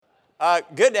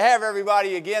Good to have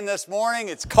everybody again this morning.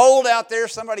 It's cold out there.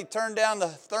 Somebody turned down the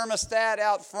thermostat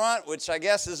out front, which I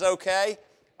guess is okay,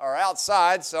 or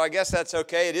outside, so I guess that's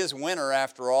okay. It is winter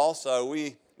after all, so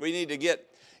we need to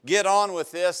get on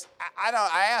with this.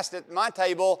 I asked at my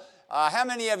table, how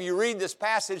many of you read this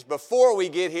passage before we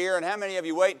get here, and how many of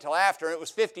you wait until after? It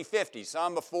was 50-50,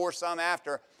 some before, some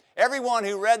after. Everyone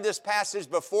who read this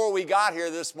passage before we got here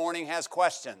this morning has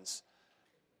questions.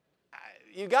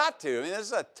 You got to. I mean, this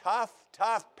is a tough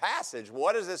passage.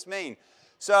 What does this mean?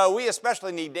 So we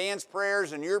especially need Dan's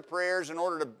prayers and your prayers in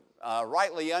order to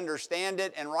rightly understand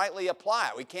it and rightly apply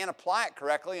it. We can't apply it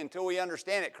correctly until we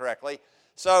understand it correctly.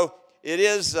 So it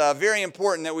is very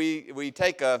important that we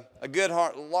take a good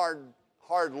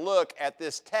hard look at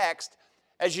this text.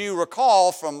 As you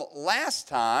recall from last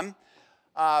time,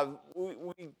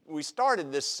 we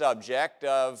started this subject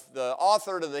of the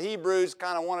author to the Hebrews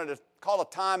kind of wanted to call a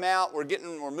timeout.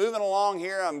 We're moving along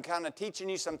here. I'm kind of teaching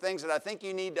you some things that I think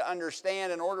you need to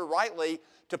understand in order rightly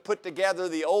to put together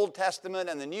the Old Testament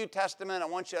and the New Testament. I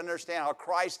want you to understand how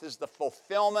Christ is the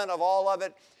fulfillment of all of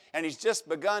it. And he's just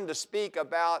begun to speak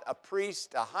about a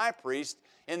priest, a high priest,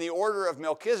 in the order of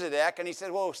Melchizedek. And he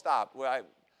said, whoa, stop.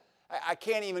 I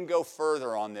can't even go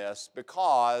further on this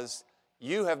because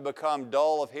you have become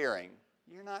dull of hearing.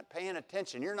 You're not paying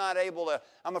attention. You're not able to,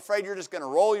 I'm afraid you're just going to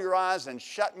roll your eyes and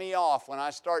shut me off when I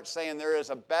start saying there is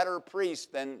a better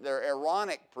priest than their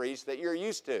Aaronic priest that you're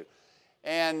used to.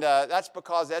 And that's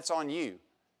because that's on you.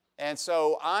 And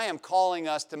so I am calling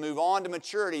us to move on to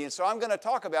maturity. And so I'm going to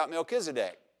talk about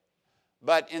Melchizedek.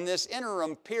 But in this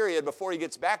interim period before he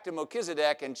gets back to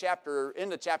Melchizedek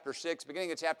into chapter 6,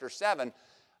 beginning of chapter 7,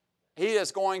 he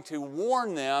is going to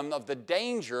warn them of the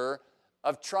danger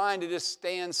of trying to just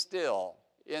stand still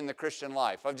in the Christian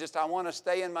life. I want to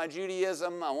stay in my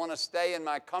Judaism. I want to stay in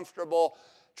my comfortable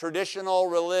traditional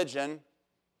religion.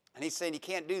 And he's saying you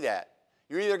can't do that.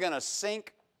 You're either going to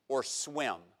sink or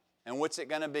swim. And what's it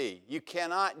going to be? You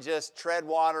cannot just tread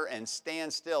water and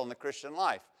stand still in the Christian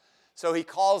life. So he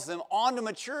calls them on to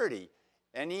maturity.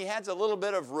 And he adds a little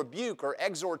bit of rebuke or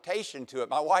exhortation to it.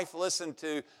 My wife listened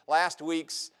to last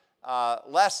week's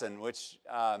lesson, which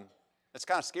it's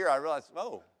kind of scary. I realized,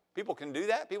 people can do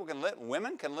that?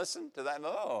 Women can listen to that?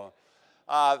 Oh.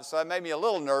 So that made me a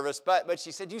little nervous. But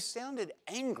she said, you sounded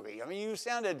angry. I mean,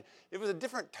 it was a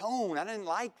different tone. I didn't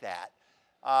like that.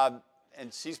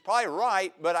 And she's probably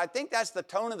right, but I think that's the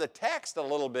tone of the text a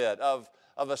little bit, of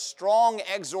a strong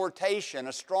exhortation,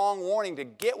 a strong warning to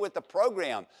get with the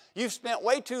program. You've spent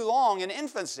way too long in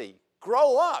infancy.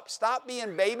 Grow up. Stop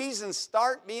being babies and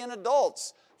start being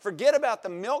adults. Forget about the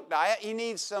milk diet. You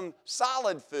need some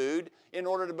solid food in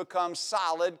order to become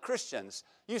solid Christians.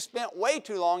 You spent way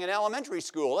too long in elementary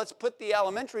school. Let's put the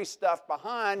elementary stuff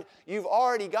behind. You've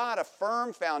already got a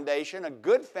firm foundation, a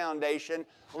good foundation.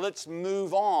 Let's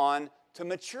move on to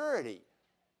maturity.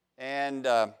 And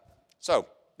so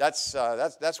that's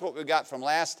what we got from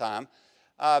last time.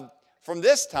 From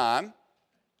this time,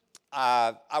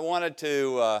 I wanted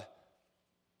to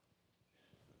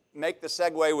make the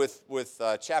segue with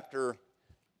chapter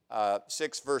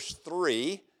 6, verse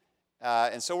 3.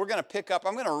 And so we're going to pick up,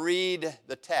 I'm going to read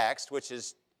the text, which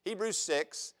is Hebrews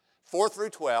 6, 4 through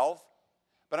 12.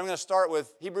 But I'm going to start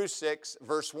with Hebrews 6,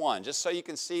 verse 1, just so you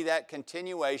can see that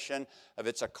continuation of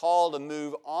it's a call to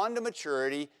move on to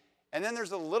maturity. And then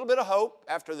there's a little bit of hope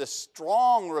after this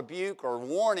strong rebuke or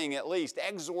warning, at least,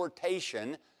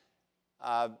 exhortation.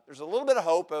 There's a little bit of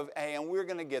hope of, hey, and we're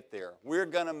going to get there. We're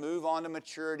going to move on to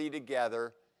maturity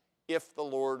together if the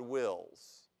Lord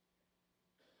wills.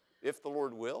 If the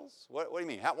Lord wills? What do you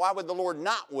mean? Why would the Lord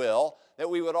not will that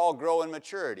we would all grow in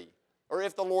maturity? Or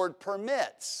if the Lord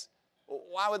permits,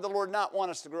 why would the Lord not want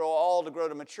us to grow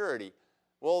to maturity?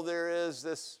 Well, there is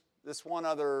this one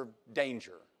other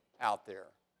danger out there.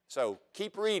 So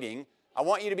keep reading. I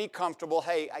want you to be comfortable.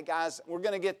 Hey, guys, we're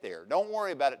going to get there. Don't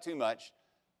worry about it too much.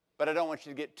 But I don't want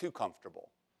you to get too comfortable,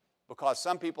 because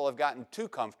some people have gotten too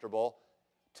comfortable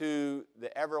to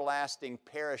the everlasting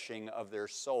perishing of their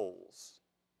souls.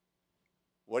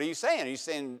 What are you saying? Are you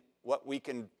saying what we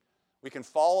can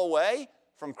fall away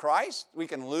from Christ? We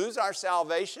can lose our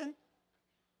salvation?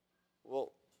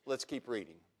 Well, let's keep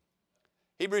reading.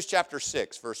 Hebrews chapter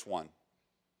 6, verse 1.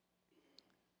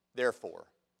 Therefore,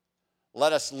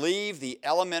 let us leave the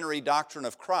elementary doctrine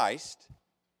of Christ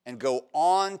and go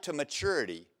on to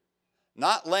maturity,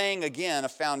 not laying again a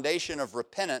foundation of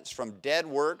repentance from dead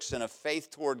works and of faith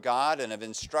toward God and of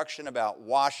instruction about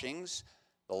washings,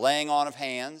 the laying on of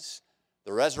hands,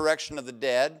 the resurrection of the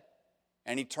dead,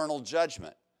 and eternal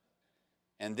judgment.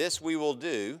 And this we will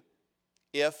do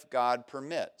if God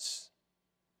permits.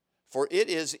 For it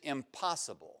is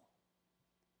impossible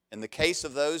In the case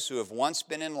of those who have once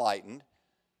been enlightened,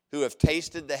 who have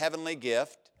tasted the heavenly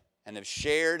gift and have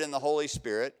shared in the Holy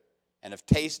Spirit and have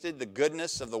tasted the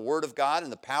goodness of the Word of God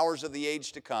and the powers of the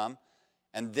age to come,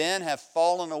 and then have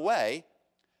fallen away,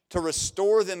 to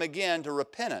restore them again to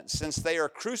repentance, since they are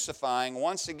crucifying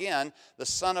once again the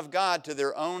Son of God to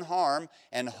their own harm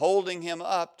and holding him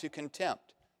up to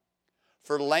contempt.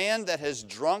 For land that has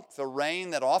drunk the rain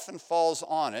that often falls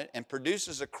on it and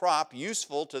produces a crop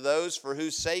useful to those for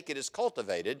whose sake it is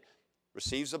cultivated,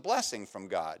 receives a blessing from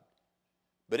God.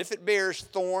 But if it bears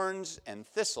thorns and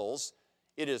thistles,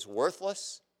 it is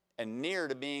worthless and near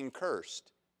to being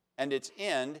cursed, and its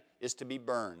end is to be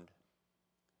burned.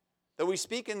 Though we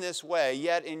speak in this way,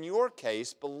 yet in your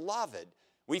case, beloved,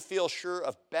 we feel sure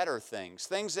of better things,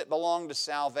 things that belong to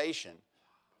salvation.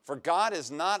 For God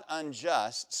is not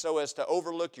unjust so as to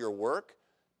overlook your work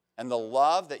and the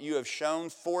love that you have shown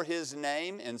for His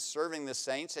name in serving the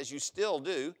saints, as you still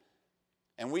do.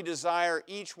 And we desire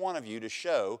each one of you to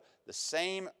show the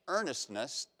same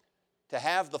earnestness, to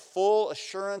have the full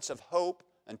assurance of hope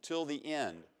until the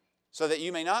end, so that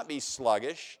you may not be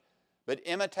sluggish, but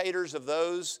imitators of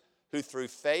those who through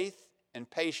faith and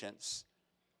patience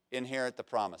inherit the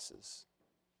promises.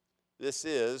 This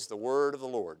is the word of the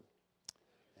Lord.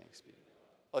 Thanks be to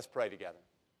God. Let's pray together.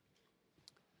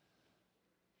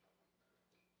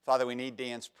 Father, we need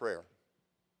Dan's prayer.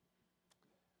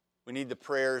 We need the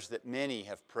prayers that many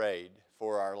have prayed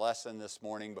for our lesson this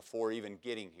morning before even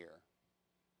getting here.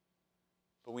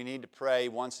 But we need to pray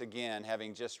once again,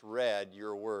 having just read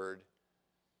your word,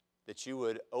 that you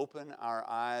would open our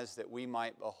eyes that we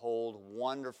might behold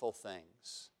wonderful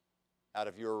things out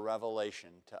of your revelation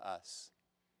to us.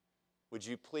 Would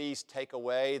you please take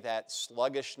away that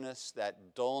sluggishness,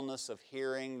 that dullness of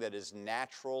hearing that is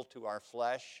natural to our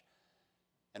flesh,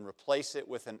 and replace it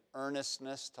with an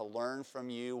earnestness to learn from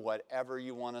you whatever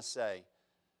you want to say,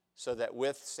 so that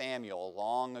with Samuel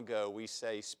long ago we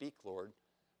say, "Speak, Lord,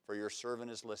 for your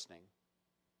servant is listening."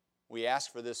 We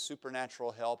ask for this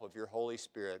supernatural help of your Holy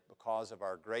Spirit because of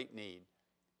our great need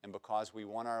and because we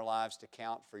want our lives to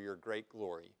count for your great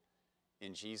glory.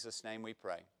 In Jesus' name we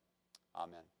pray.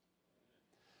 Amen.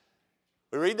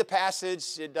 We read the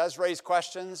passage. It does raise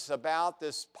questions about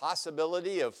this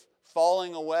possibility of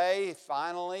falling away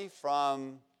finally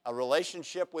from a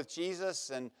relationship with Jesus,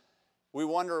 and we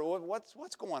wonder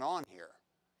what's going on here.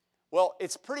 Well,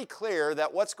 it's pretty clear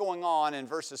that what's going on in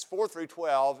verses 4 through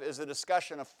 12 is a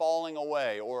discussion of falling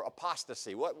away or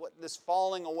apostasy. What this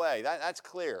falling away, that's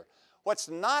clear. What's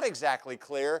not exactly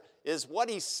clear is what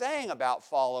he's saying about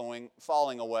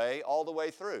falling away all the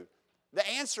way through. The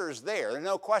answer is there. There's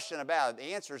no question about it.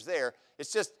 The answer is there.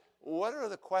 It's just, what are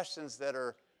the questions that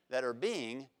are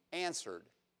being answered?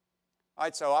 All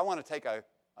right, so I want to take a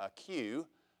cue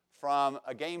from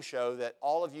a game show that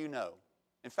all of you know.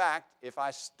 In fact, if I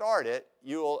start it,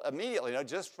 you will immediately know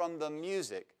just from the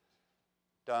music.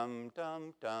 Dum,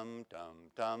 dum, dum, dum,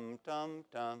 dum, dum,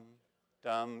 dum,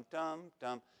 dum, dum,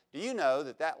 dum. Do you know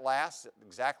that lasts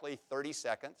exactly 30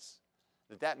 seconds?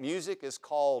 That music is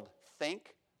called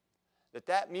Think?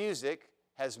 That music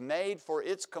has made for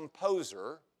its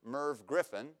composer, Merv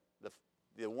Griffin,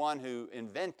 the one who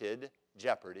invented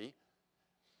Jeopardy,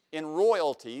 in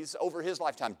royalties over his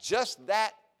lifetime. Just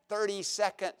that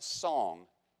 30-second song.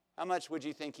 How much would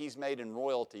you think he's made in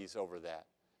royalties over that?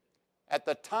 At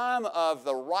the time of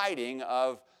the writing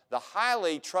of the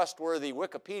highly trustworthy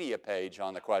Wikipedia page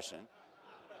on the question,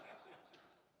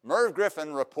 Merv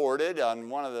Griffin reported on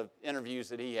one of the interviews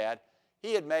that he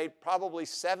had made probably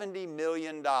 $70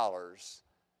 million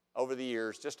over the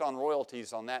years just on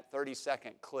royalties on that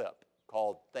 30-second clip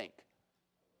called Think.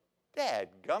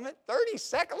 Dadgummit,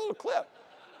 30-second little clip.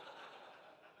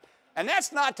 And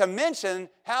that's not to mention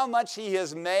how much he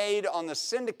has made on the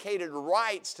syndicated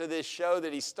rights to this show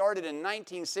that he started in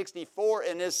 1964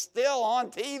 and is still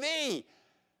on TV.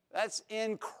 That's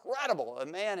incredible. The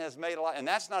man has made a lot. And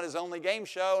that's not his only game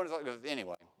show.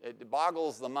 Anyway, it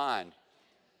boggles the mind.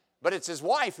 But it's his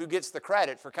wife who gets the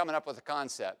credit for coming up with the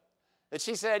concept. That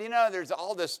she said,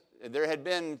 there had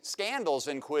been scandals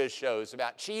in quiz shows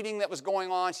about cheating that was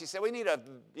going on. She said, we need to,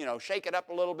 shake it up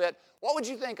a little bit. What would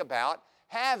you think about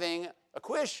having a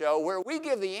quiz show where we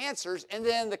give the answers and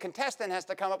then the contestant has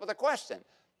to come up with a question?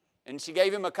 And she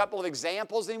gave him a couple of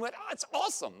examples and he went, it's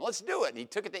awesome, let's do it. And he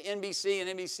took it to NBC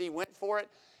and NBC went for it.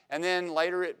 And then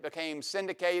later it became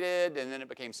syndicated, and then it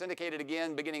became syndicated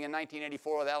again beginning in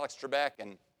 1984 with Alex Trebek.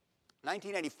 And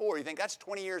 1984, you think that's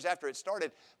 20 years after it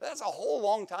started, but that's a whole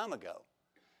long time ago.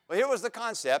 Well, here was the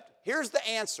concept. Here's the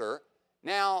answer.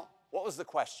 Now, what was the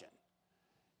question?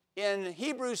 In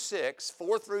Hebrews 6,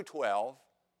 4 through 12,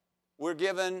 we're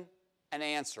given an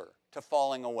answer to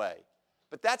falling away.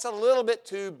 But that's a little bit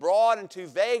too broad and too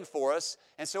vague for us,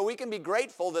 and so we can be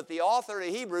grateful that the author of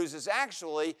Hebrews is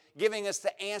actually giving us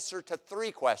the answer to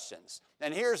 3 questions.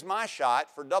 And here's my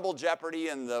shot for Double Jeopardy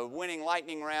and the winning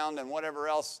lightning round and whatever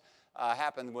else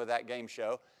happened with that game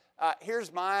show.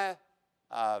 Here's my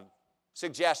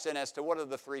suggestion as to what are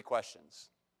the 3 questions.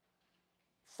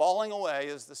 Falling away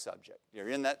is the subject. You're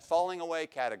in that falling away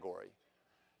category.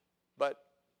 But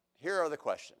here are the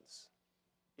questions.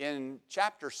 In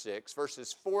chapter 6,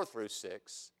 verses 4 through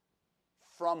 6,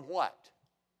 from what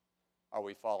are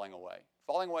we falling away?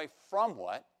 Falling away from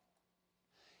what?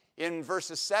 In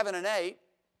verses 7 and 8,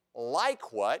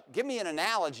 like what? Give me an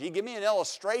analogy, give me an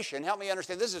illustration, help me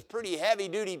understand. This is pretty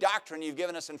heavy-duty doctrine you've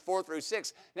given us in 4 through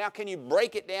 6. Now can you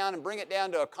break it down and bring it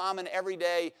down to a common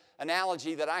everyday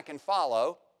analogy that I can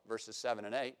follow? Verses 7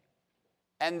 and 8.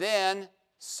 And then,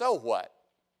 so what?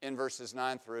 In verses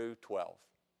 9 through 12.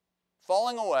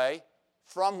 Falling away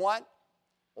from what,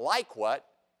 like what,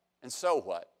 and so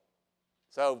what.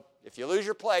 So if you lose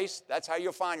your place, that's how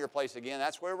you'll find your place again.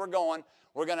 That's where we're going.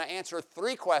 We're going to answer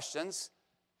 3 questions,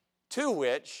 to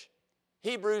which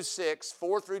Hebrews 6,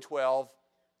 4 through 12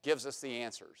 gives us the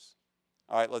answers.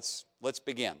 All right, let's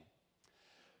begin.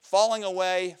 Falling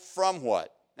away from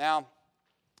what? Now,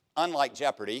 unlike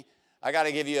Jeopardy, I got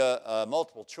to give you a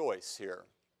multiple choice here.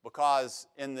 Because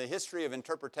in the history of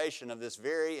interpretation of this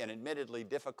very and admittedly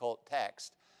difficult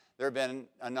text, there have been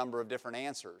a number of different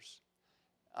answers.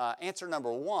 Answer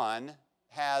number 1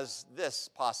 has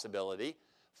this possibility: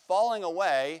 falling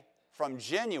away from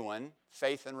genuine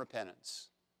faith and repentance.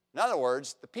 In other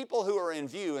words, the people who are in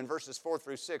view in verses 4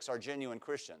 through 6 are genuine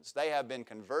Christians. They have been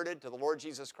converted to the Lord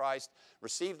Jesus Christ,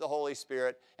 received the Holy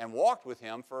Spirit, and walked with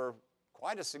Him for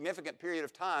quite a significant period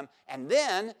of time, and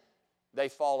then they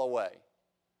fall away.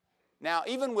 Now,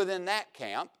 even within that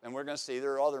camp, and we're going to see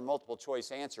there are other multiple choice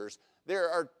answers,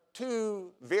 there are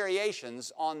 2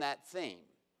 variations on that theme.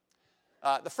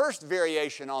 The first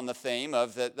variation on the theme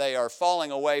of that they are falling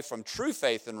away from true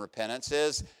faith and repentance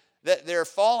is that they're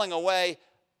falling away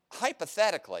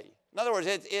hypothetically. In other words,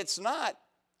 it's not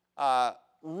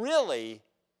really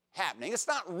happening. It's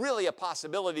not really a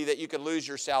possibility that you could lose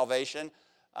your salvation,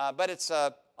 but it's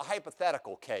a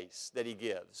hypothetical case that he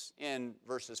gives in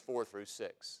verses 4 through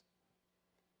 6.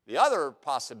 The other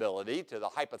possibility to the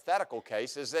hypothetical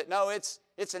case is that, no,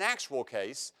 it's an actual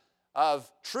case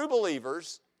of true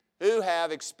believers who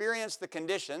have experienced the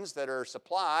conditions that are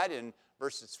supplied in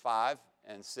verses 5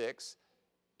 and 6,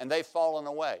 and they've fallen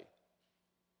away.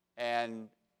 And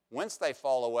once they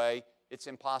fall away, it's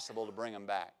impossible to bring them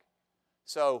back.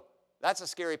 So that's a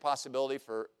scary possibility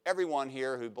for everyone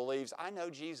here who believes, I know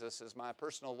Jesus as my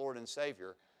personal Lord and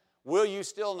Savior. Will you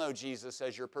still know Jesus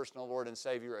as your personal Lord and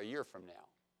Savior a year from now?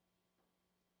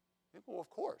 Well, of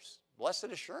course. Blessed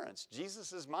assurance.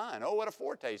 Jesus is mine. Oh, what a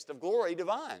foretaste of glory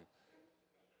divine.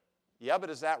 Yeah, but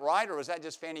is that right? Or was that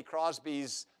just Fanny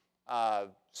Crosby's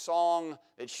song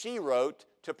that she wrote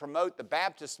to promote the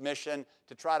Baptist mission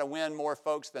to try to win more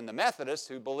folks than the Methodists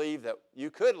who believe that you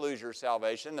could lose your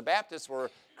salvation? The Baptists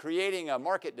were creating a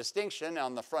market distinction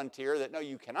on the frontier that, no,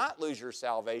 you cannot lose your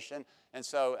salvation. And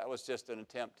so that was just an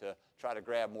attempt to try to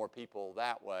grab more people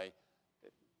that way.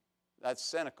 That's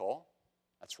cynical.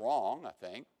 That's wrong, I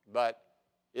think. But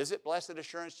is it blessed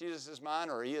assurance Jesus is mine?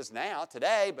 Or he is now,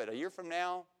 today, but a year from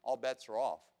now, all bets are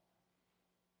off.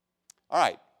 All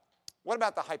right. What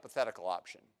about the hypothetical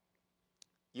option?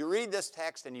 You read this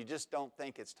text and you just don't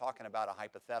think it's talking about a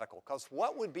hypothetical. Because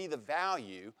what would be the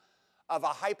value of a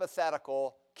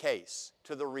hypothetical case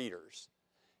to the readers?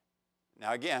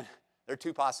 Now again, there are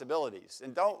 2 possibilities.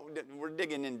 And we're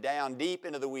digging down deep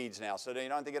into the weeds now, so you don't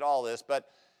have to get all this. But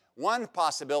one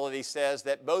possibility says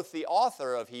that both the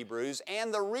author of Hebrews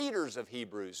and the readers of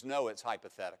Hebrews know it's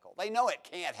hypothetical. They know it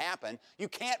can't happen. You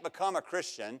can't become a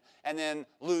Christian and then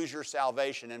lose your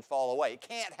salvation and fall away. It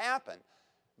can't happen.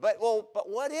 But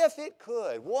what if it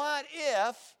could? What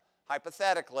if,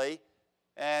 hypothetically,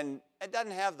 and it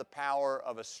doesn't have the power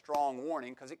of a strong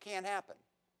warning because it can't happen.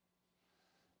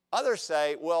 Others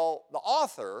say, well, the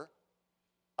author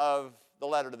of the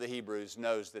letter to the Hebrews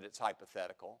knows that it's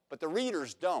hypothetical, but the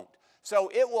readers don't. So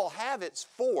it will have its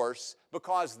force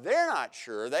because they're not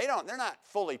sure. They're not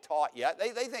fully taught yet.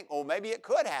 They think, oh, maybe it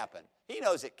could happen. He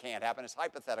knows it can't happen. It's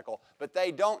hypothetical, but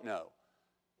they don't know.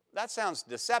 That sounds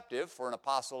deceptive for an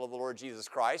apostle of the Lord Jesus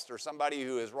Christ or somebody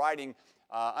who is writing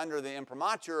under the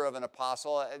imprimatur of an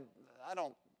apostle. I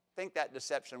don't think that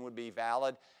deception would be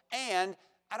valid. And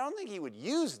I don't think he would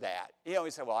use that. He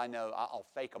said, well, I know I'll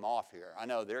fake them off here. I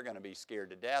know they're going to be scared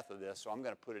to death of this, so I'm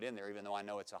going to put it in there even though I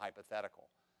know it's a hypothetical.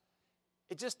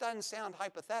 It just doesn't sound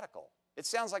hypothetical. It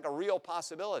sounds like a real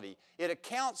possibility. It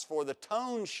accounts for the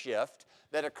tone shift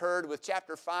that occurred with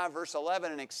chapter 5, verse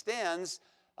 11, and extends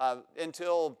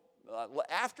until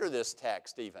after this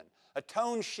text even. A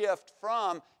tone shift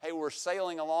from, hey, we're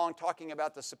sailing along talking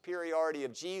about the superiority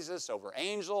of Jesus over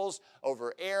angels,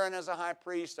 over Aaron as a high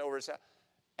priest,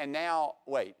 and now,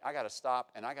 wait, I got to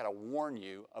stop and I got to warn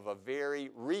you of a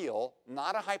very real,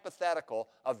 not a hypothetical,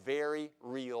 a very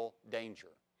real danger.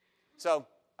 So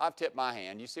I've tipped my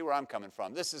hand. You see where I'm coming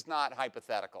from. This is not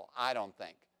hypothetical, I don't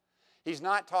think. He's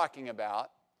not talking about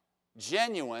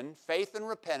genuine faith and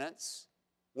repentance,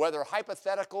 whether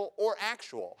hypothetical or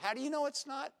actual. How do you know it's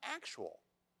not actual?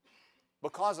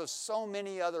 Because of so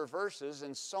many other verses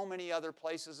and so many other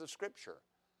places of Scripture.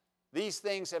 These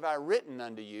things have I written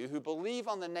unto you who believe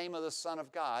on the name of the Son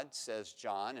of God, says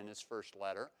John in his first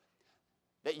letter,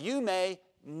 that you may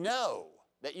know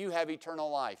that you have eternal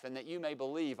life and that you may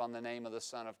believe on the name of the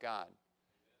Son of God.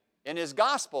 In his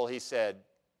gospel, he said,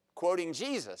 quoting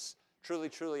Jesus, truly,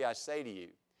 truly, I say to you,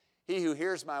 he who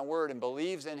hears my word and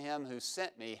believes in him who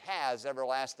sent me has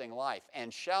everlasting life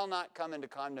and shall not come into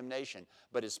condemnation,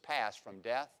 but is passed from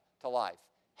death to life.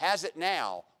 Has it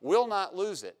now, will not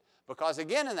lose it, because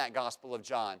again in that Gospel of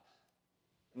John,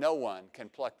 no one can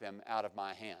pluck them out of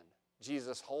my hand.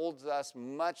 Jesus holds us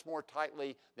much more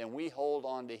tightly than we hold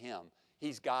on to him.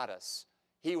 He's got us.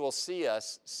 He will see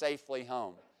us safely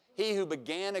home. He who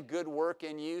began a good work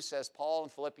in you, says Paul in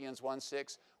Philippians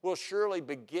 1:6, will surely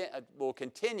will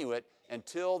continue it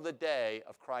until the day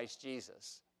of Christ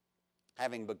Jesus.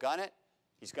 Having begun it,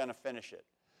 he's going to finish it.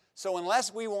 So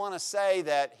unless we want to say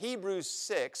that Hebrews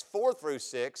 6, 4 through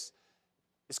 6,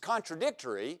 is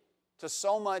contradictory to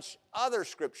so much other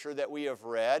Scripture that we have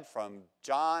read from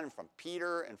John, from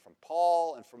Peter, and from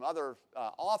Paul, and from other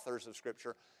authors of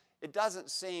Scripture, it doesn't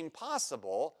seem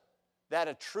possible that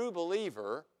a true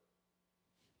believer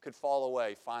could fall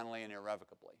away finally and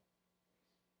irrevocably.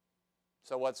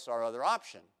 So what's our other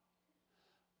option?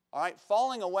 All right,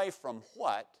 falling away from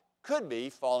what? Could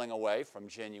be falling away from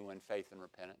genuine faith and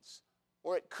repentance,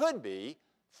 or it could be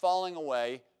falling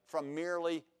away from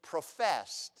merely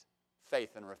professed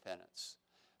faith and repentance.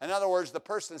 In other words, the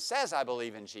person says, I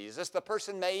believe in Jesus. The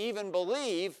person may even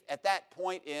believe at that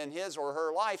point in his or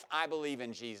her life, I believe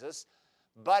in Jesus.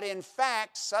 But in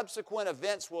fact, subsequent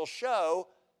events will show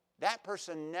that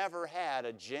person never had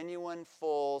a genuine,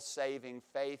 full, saving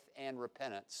faith and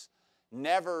repentance,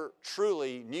 never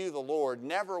truly knew the Lord,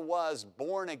 never was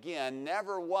born again,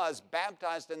 never was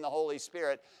baptized in the Holy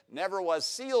Spirit, never was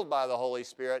sealed by the Holy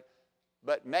Spirit,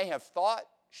 but may have thought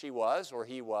she was or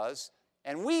he was,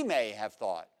 and we may have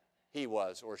thought he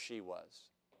was or she was.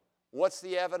 What's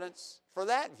the evidence for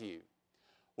that view?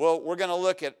 Well, we're going to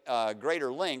look at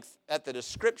greater length at the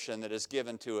description that is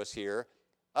given to us here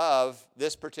of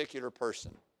this particular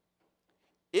person.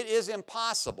 It is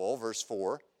impossible, verse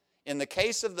 4, in the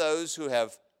case of those who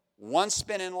have once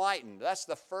been enlightened. That's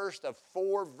the first of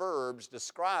 4 verbs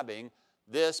describing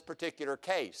this particular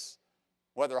case.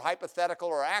 Whether hypothetical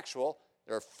or actual,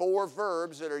 there are 4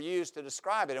 verbs that are used to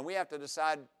describe it, and we have to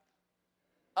decide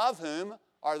of whom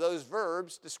are those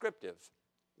verbs descriptive.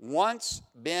 Once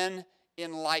been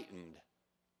enlightened.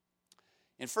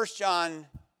 In 1 John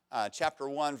chapter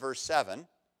 1, verse 7,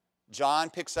 John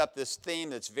picks up this theme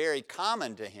that's very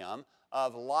common to him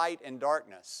of light and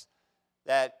darkness.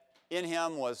 That in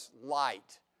him was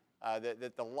light,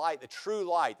 that the light, the true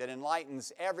light that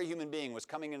enlightens every human being was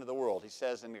coming into the world, he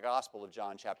says in the Gospel of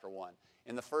John chapter 1.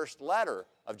 In the first letter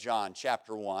of John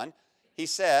chapter 1, he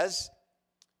says,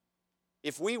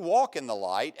 if we walk in the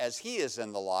light as he is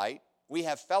in the light, we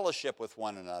have fellowship with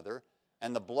one another,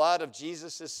 and the blood of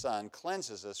Jesus his Son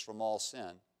cleanses us from all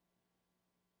sin.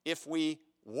 If we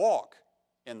walk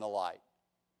in the light.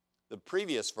 The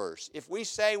previous verse, if we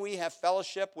say we have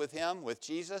fellowship with him, with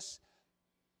Jesus,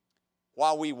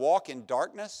 while we walk in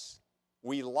darkness,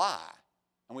 we lie,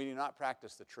 and we do not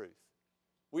practice the truth.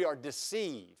 We are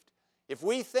deceived. If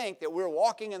we think that we're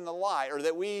walking in the light, or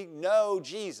that we know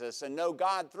Jesus and know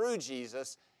God through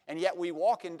Jesus, and yet we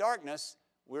walk in darkness,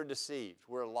 we're deceived.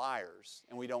 We're liars,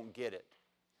 and we don't get it.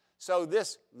 So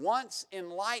this once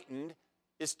enlightened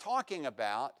is talking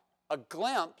about a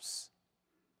glimpse,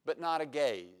 but not a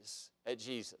gaze at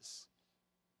Jesus.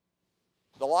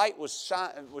 The light was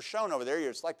shown over there.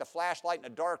 It's like the flashlight in a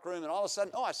dark room, and all of a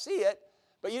sudden, oh, I see it,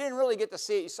 but you didn't really get to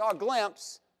see it. You saw a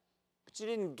glimpse, but you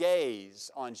didn't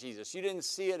gaze on Jesus. You didn't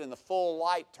see it in the full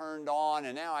light turned on,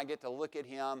 and now I get to look at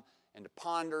him and to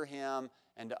ponder him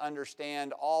and to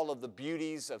understand all of the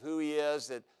beauties of who he is,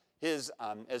 that his,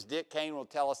 as Dick Kane will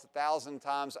tell us 1,000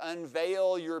 times,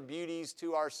 unveil your beauties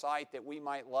to our sight that we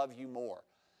might love you more.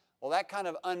 Well, that kind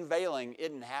of unveiling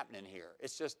isn't happening here.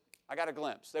 It's just, I got a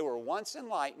glimpse. They were once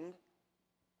enlightened,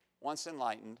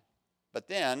 but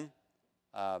then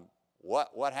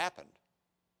what happened?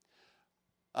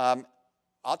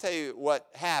 I'll tell you what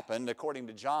happened, according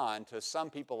to John, to some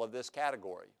people of this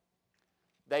category.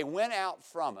 They went out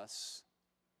from us,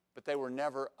 but they were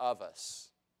never of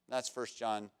us. That's 1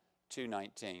 John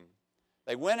 2:19.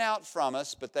 They went out from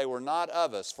us, but they were not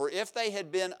of us. For if they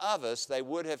had been of us, they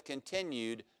would have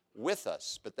continued with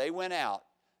us. But they went out,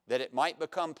 that it might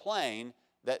become plain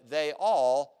that they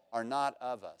all are not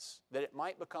of us. That it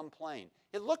might become plain.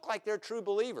 It looked like they're true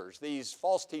believers, these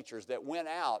false teachers that went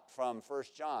out from 1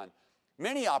 John.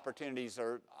 Many opportunities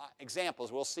or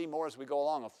examples, we'll see more as we go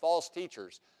along, of false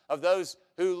teachers, of those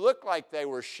who looked like they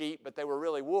were sheep, but they were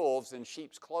really wolves in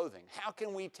sheep's clothing. How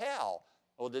can we tell?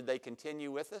 Well, did they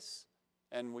continue with us?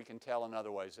 And we can tell in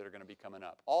other ways that are going to be coming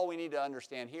up. All we need to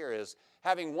understand here is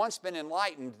having once been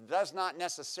enlightened does not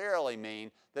necessarily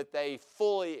mean that they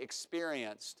fully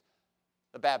experienced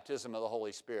the baptism of the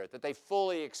Holy Spirit, that they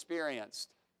fully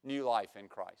experienced new life in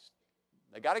Christ.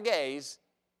 They got a gaze,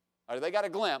 or they got a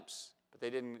glimpse, but they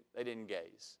didn't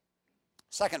gaze.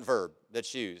 Second verb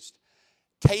that's used,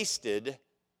 tasted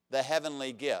the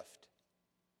heavenly gift.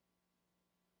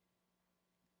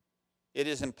 It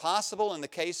is impossible in the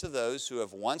case of those who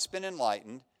have once been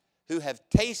enlightened, who have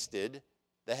tasted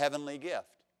the heavenly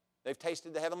gift. They've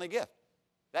tasted the heavenly gift.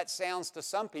 That sounds to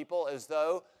some people as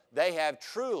though they have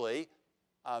truly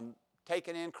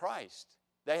taken in Christ.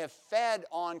 They have fed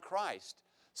on Christ.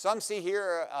 Some see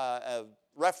here a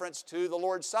reference to the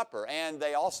Lord's Supper, and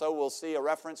they also will see a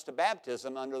reference to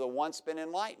baptism under the once been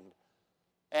enlightened.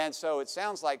 And so it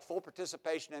sounds like full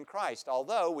participation in Christ,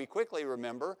 although we quickly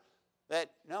remember that,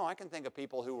 no, I can think of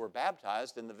people who were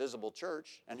baptized in the visible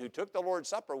church and who took the Lord's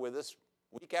Supper with us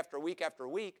week after week after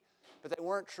week, but they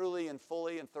weren't truly and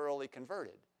fully and thoroughly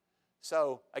converted.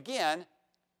 So, again,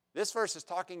 this verse is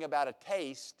talking about a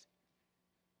taste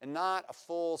and not a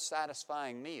full,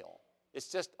 satisfying meal.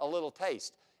 It's just a little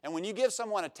taste. And when you give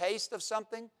someone a taste of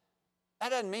something, that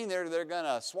doesn't mean they're going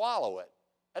to swallow it.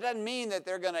 That doesn't mean that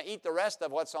they're going to eat the rest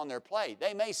of what's on their plate.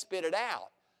 They may spit it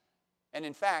out. And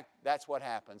in fact, that's what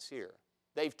happens here.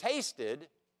 They've tasted,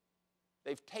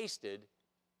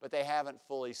 but they haven't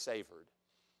fully savored.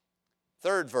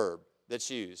 Third verb that's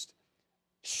used,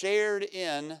 shared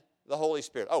in the Holy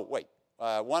Spirit. Oh, wait,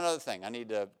 one other thing I need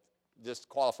to just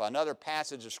qualify. Another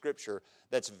passage of Scripture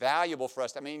that's valuable for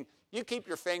us. I mean, you keep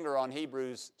your finger on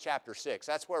Hebrews chapter 6.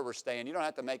 That's where we're staying. You don't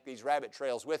have to make these rabbit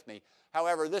trails with me.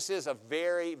 However, this is a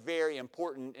very, very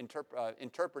important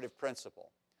interpretive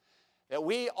principle. That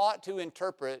we ought to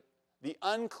interpret the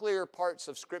unclear parts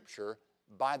of Scripture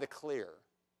by the clear.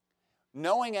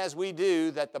 Knowing as we do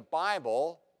that the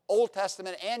Bible, Old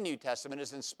Testament and New Testament,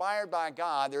 is inspired by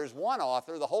God, there's one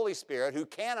author, the Holy Spirit, who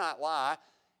cannot lie.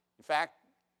 In fact,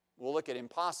 we'll look at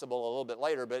impossible a little bit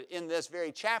later, but in this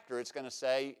very chapter it's going to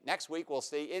say, next week we'll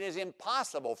see, it is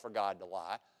impossible for God to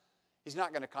lie. He's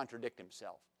not going to contradict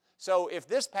himself. So if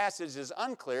this passage is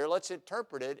unclear, let's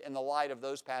interpret it in the light of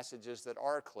those passages that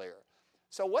are clear.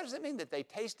 So what does it mean that they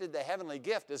tasted the heavenly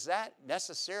gift? Does that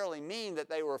necessarily mean that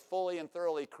they were fully and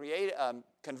thoroughly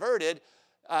converted?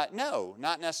 No,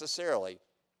 not necessarily.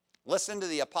 Listen to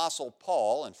the Apostle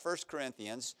Paul in 1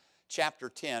 Corinthians chapter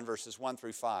 10, verses 1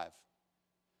 through 5.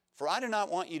 For I do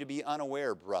not want you to be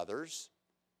unaware, brothers,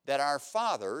 that our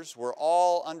fathers were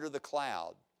all under the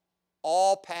cloud,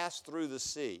 all passed through the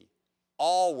sea,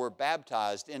 all were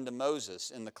baptized into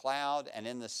Moses in the cloud and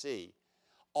in the sea.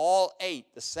 All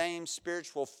ate the same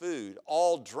spiritual food,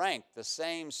 all drank the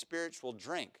same spiritual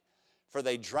drink, for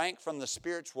they drank from the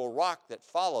spiritual rock that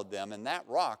followed them, and that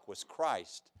rock was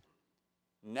Christ.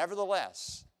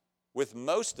 Nevertheless, with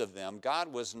most of them God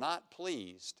was not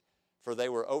pleased, for they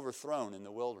were overthrown in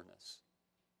the wilderness.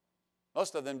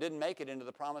 Most of them didn't make it into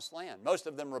the promised land. Most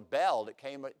of them rebelled at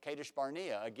Kadesh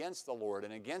Barnea against the Lord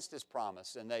and against His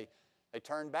promise, and they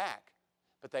turned back.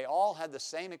 But they all had the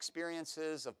same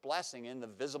experiences of blessing in the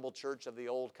visible church of the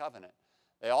Old Covenant.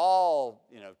 They all,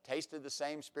 tasted the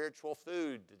same spiritual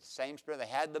food, the same spirit. They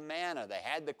had the manna, they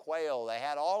had the quail, they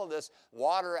had all of this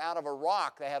water out of a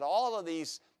rock. They had all of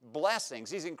these blessings,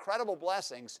 these incredible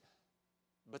blessings,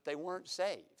 but they weren't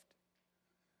saved.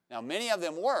 Now, many of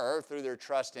them were through their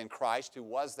trust in Christ, who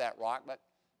was that rock, but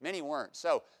many weren't.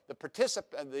 So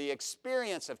the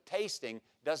experience of tasting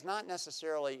does not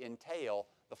necessarily entail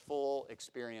the full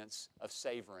experience of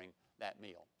savoring that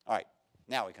meal. All right,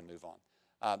 now we can move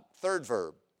on. Third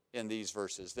verb in these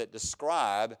verses that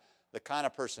describe the kind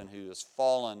of person who has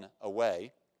fallen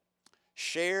away,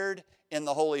 shared in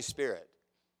the Holy Spirit.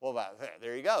 Well,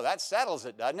 there you go. That settles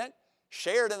it, doesn't it?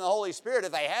 shared in the Holy Spirit.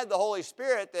 If they had the Holy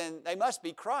Spirit, then they must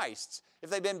be Christ's. If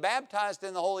they've been baptized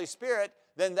in the Holy Spirit,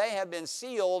 then they have been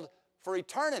sealed for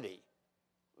eternity.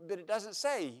 But it doesn't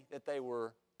say that they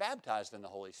were baptized in the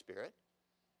Holy Spirit.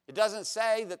 It doesn't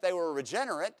say that they were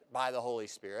regenerate by the Holy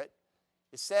Spirit.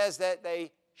 It says that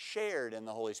they shared in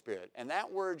the Holy Spirit. And that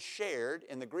word shared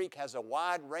in the Greek has a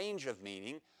wide range of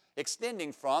meaning,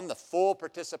 extending from the full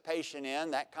participation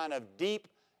in, that kind of deep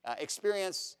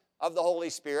experience of the Holy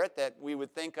Spirit that we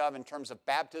would think of in terms of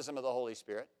baptism of the Holy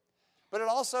Spirit. But it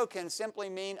also can simply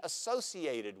mean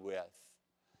associated with.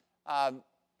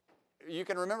 You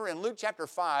can remember in Luke chapter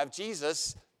 5,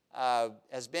 Jesus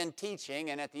has been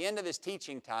teaching, and at the end of his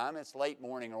teaching time, it's late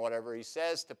morning or whatever, he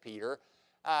says to Peter,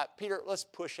 Peter, let's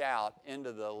push out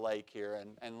into the lake here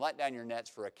and let down your nets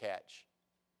for a catch.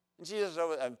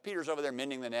 And Peter's over there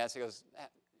mending the nets. He goes,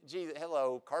 Jesus,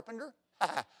 hello, carpenter?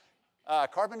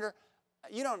 Carpenter,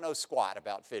 you don't know squat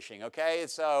about fishing, okay?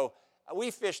 So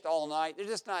we fished all night.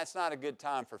 It's not a good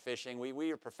time for fishing.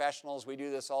 We are professionals. We do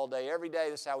this all day, every day.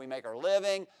 This is how we make our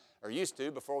living, or used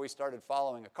to before we started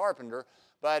following a carpenter.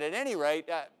 But at any rate,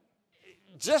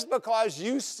 just because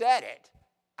you said it,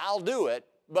 I'll do it,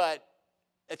 but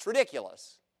it's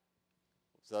ridiculous.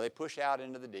 So they push out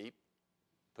into the deep,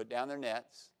 put down their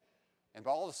nets, and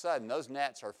all of a sudden those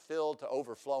nets are filled to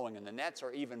overflowing, and the nets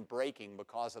are even breaking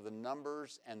because of the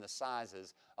numbers and the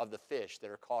sizes of the fish that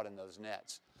are caught in those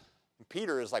nets. And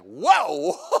Peter is like,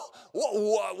 whoa,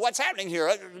 what's happening here?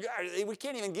 We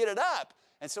can't even get it up.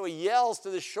 And so he yells to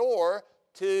the shore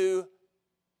to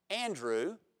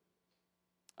Andrew,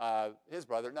 his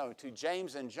brother, to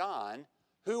James and John,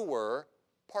 who were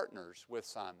partners with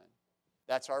Simon.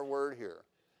 That's our word here.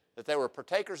 That they were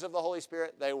partakers of the Holy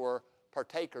Spirit, they were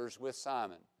partakers with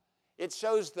Simon. It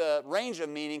shows the range of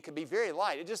meaning could be very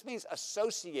light. It just means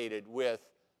associated with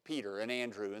Peter and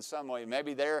Andrew in some way.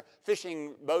 Maybe their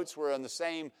fishing boats were in the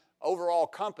same overall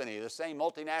company, the same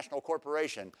multinational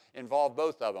corporation involved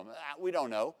both of them. We don't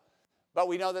know. But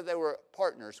we know that they were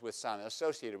partners with Simon,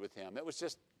 associated with him. It was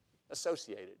just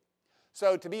associated.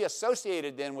 So to be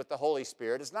associated then with the Holy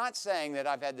Spirit is not saying that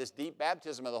I've had this deep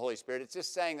baptism of the Holy Spirit. It's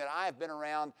just saying that I have been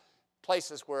around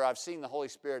places where I've seen the Holy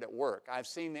Spirit at work. I've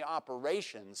seen the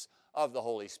operations of the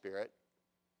Holy Spirit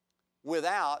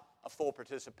without a full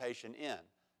participation in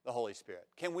the Holy Spirit.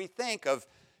 Can we think of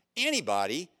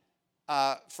anybody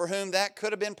for whom that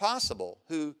could have been possible,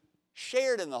 who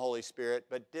shared in the Holy Spirit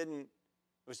but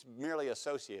was merely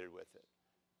associated with it?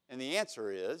 And the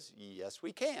answer is, yes,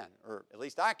 we can, or at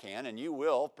least I can, and you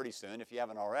will pretty soon if you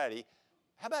haven't already.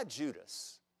 How about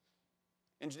Judas?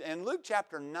 In Luke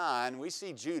chapter 9, we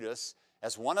see Judas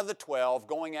as one of the 12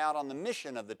 going out on the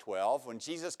mission of the 12 when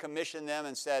Jesus commissioned them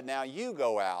and said, now you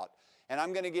go out, and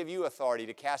I'm going to give you authority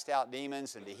to cast out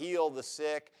demons and to heal the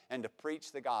sick and to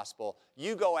preach the gospel.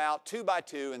 You go out 2 by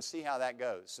 2 and see how that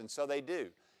goes. And so they do.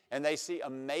 And they see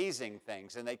amazing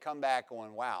things, and they come back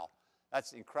going, wow,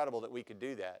 that's incredible that we could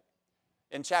do that.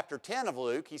 In chapter 10 of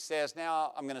Luke, he says,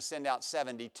 now I'm going to send out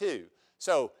 72.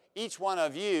 So each one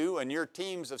of you and your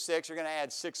teams of 6, you're going to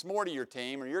add 6 more to your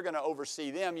team, or you're going to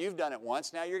oversee them. You've done it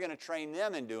once. Now you're going to train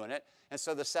them in doing it. And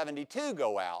so the 72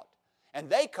 go out. And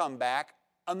they come back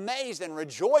amazed and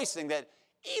rejoicing that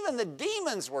even the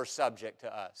demons were subject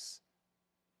to us.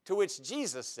 To which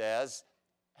Jesus says,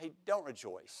 hey, don't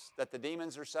rejoice that the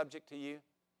demons are subject to you,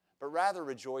 but rather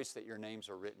rejoice that your names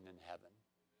are written in heaven.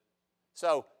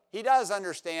 So he does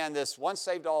understand this once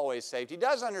saved, always saved. He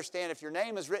does understand if your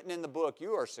name is written in the book,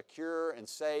 you are secure and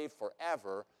saved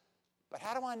forever. But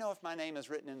how do I know if my name is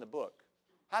written in the book?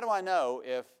 How do I know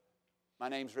if my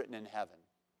name's written in heaven?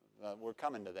 We're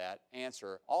coming to that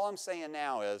answer. All I'm saying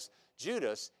now is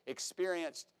Judas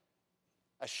experienced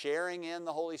a sharing in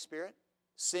the Holy Spirit,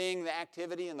 seeing the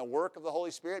activity and the work of the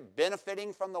Holy Spirit,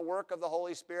 benefiting from the work of the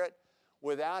Holy Spirit,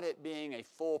 without it being a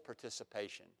full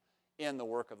participation in the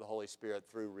work of the Holy Spirit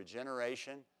through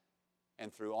regeneration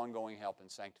and through ongoing help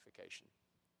and sanctification.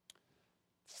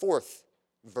 Fourth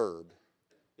verb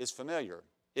is familiar.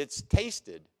 It's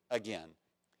tasted again.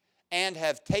 And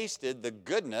have tasted the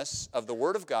goodness of the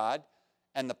Word of God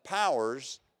and the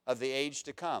powers of the age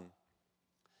to come.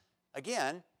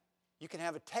 Again, you can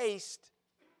have a taste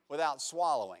without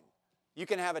swallowing. You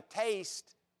can have a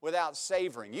taste without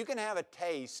savoring. You can have a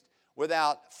taste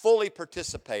without fully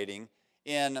participating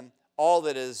in all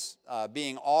that is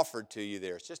being offered to you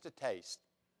there. It's just a taste.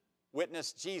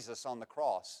 Witness Jesus on the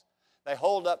cross. They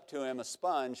hold up to him a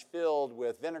sponge filled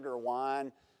with vinegar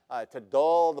wine to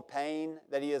dull the pain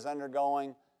that he is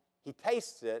undergoing. He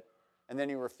tastes it, and then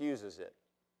he refuses it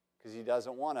because he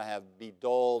doesn't want to be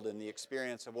dulled in the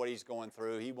experience of what he's going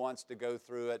through. He wants to go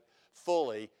through it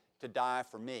fully to die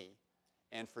for me.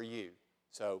 and for you.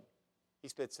 So he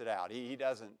spits it out. He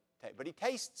doesn't, but he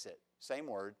tastes it. Same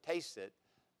word, tastes it,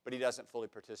 but he doesn't fully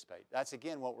participate. That's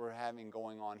again what we're having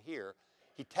going on here.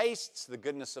 He tastes the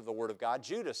goodness of the Word of God.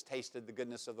 Judas tasted the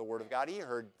goodness of the Word of God. He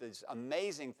heard these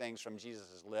amazing things from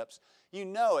Jesus' lips. You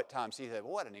know at times he said,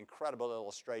 what an incredible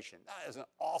illustration. That is an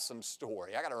awesome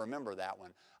story. I got to remember that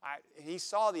one. He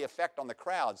saw the effect on the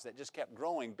crowds that just kept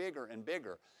growing bigger and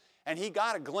bigger. And he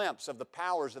got a glimpse of the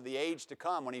powers of the age to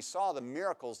come when he saw the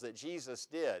miracles that Jesus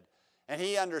did. And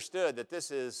he understood that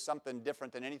this is something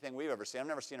different than anything we've ever seen. I've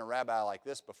never seen a rabbi like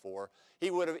this before.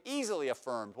 He would have easily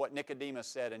affirmed what Nicodemus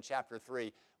said in chapter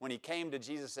 3. When he came to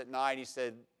Jesus at night, he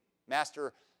said,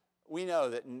 Master, we know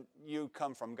that you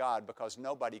come from God because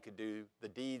nobody could do the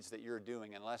deeds that you're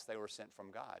doing unless they were sent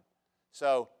from God.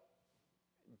 So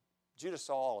Judas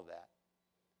saw all of that.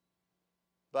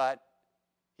 But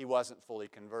he wasn't fully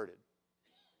converted.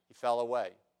 He fell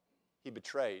away. He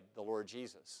betrayed the Lord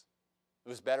Jesus. It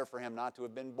was better for him not to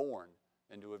have been born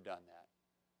than to have done that.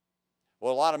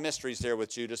 Well, a lot of mysteries there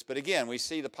with Judas, but again, we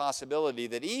see the possibility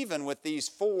that even with these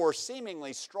four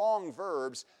seemingly strong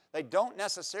verbs, they don't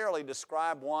necessarily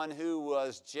describe one who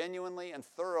was genuinely and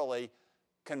thoroughly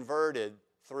converted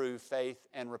through faith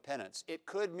and repentance. It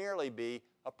could merely be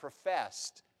a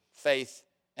professed faith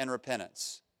and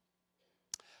repentance.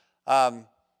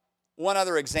 One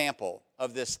other example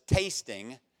of this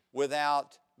tasting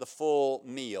without the full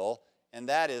meal, and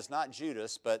that is not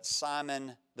Judas, but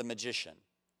Simon the magician.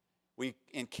 We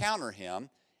encounter him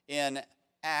in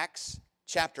Acts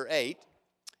chapter 8,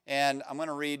 and I'm going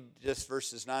to read just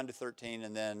verses 9 to 13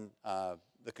 and then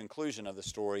the conclusion of the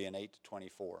story in 8 to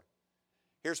 24.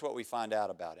 Here's what we find out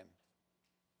about him.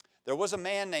 There was a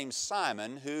man named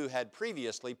Simon who had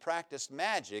previously practiced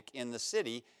magic in the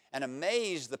city and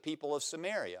amazed the people of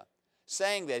Samaria,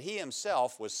 saying that he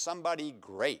himself was somebody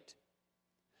great.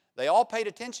 They all paid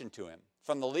attention to him,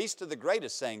 from the least to the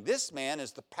greatest, saying, this man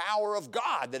is the power of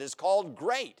God that is called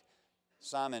great.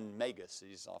 Simon Magus,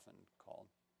 he's often called.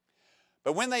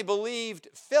 But when they believed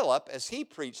Philip as he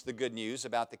preached the good news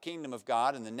about the kingdom of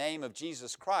God in the name of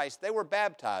Jesus Christ, they were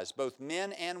baptized, both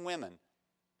men and women.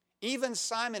 Even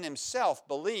Simon himself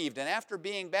believed, and after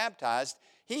being baptized,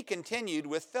 he continued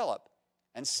with Philip.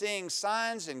 And seeing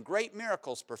signs and great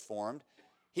miracles performed,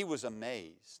 he was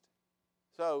amazed.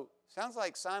 So, sounds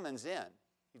like Simon's in.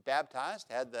 He's baptized,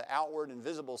 had the outward and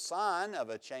visible sign of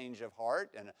a change of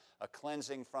heart and a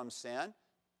cleansing from sin.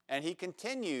 And he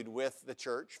continued with the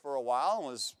church for a while and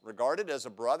was regarded as a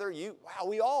brother. Wow,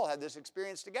 we all had this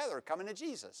experience together coming to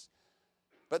Jesus.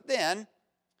 But then,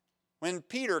 when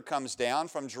Peter comes down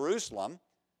from Jerusalem,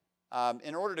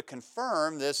 in order to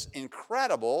confirm this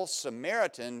incredible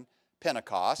Samaritan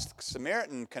Pentecost,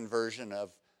 Samaritan conversion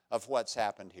of what's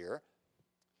happened here,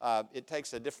 it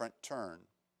takes a different turn.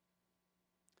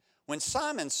 When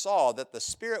Simon saw that the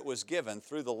Spirit was given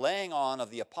through the laying on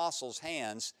of the apostles'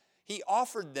 hands, he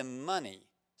offered them money,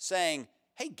 saying,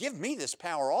 hey, give me this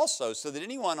power also, so that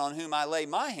anyone on whom I lay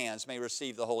my hands may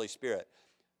receive the Holy Spirit.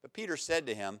 But Peter said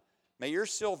to him, may your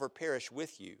silver perish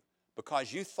with you,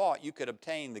 because you thought you could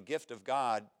obtain the gift of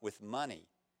God with money.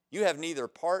 You have neither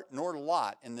part nor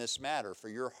lot in this matter, for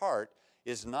your heart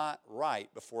is not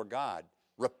right before God.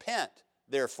 Repent,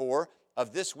 therefore,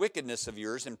 of this wickedness of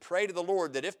yours, and pray to the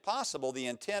Lord that if possible the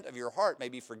intent of your heart may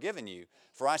be forgiven you.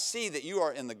 For I see that you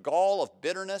are in the gall of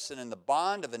bitterness and in the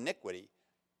bond of iniquity.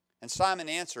 And Simon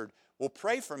answered, well,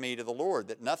 pray for me to the Lord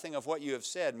that nothing of what you have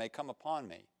said may come upon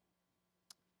me.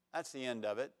 That's the end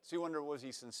of it. So you wonder, was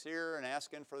he sincere in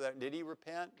asking for that? Did he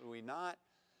repent? Did we not?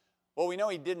 Well, we know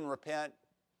he didn't repent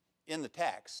in the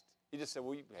text. He just said,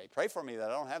 well, hey, pray for me that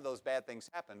I don't have those bad things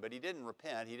happen. But he didn't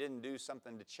repent. He didn't do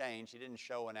something to change. He didn't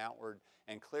show an outward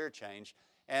and clear change.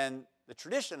 And the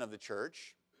tradition of the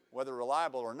church, whether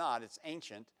reliable or not, it's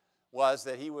ancient, was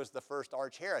that he was the first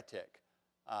arch heretic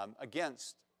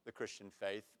against the Christian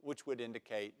faith, which would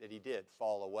indicate that he did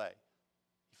fall away.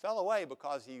 He fell away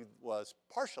because he was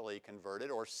partially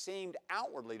converted or seemed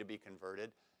outwardly to be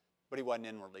converted, but he wasn't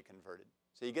inwardly converted.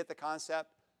 So you get the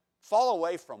concept? Fall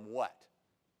away from what?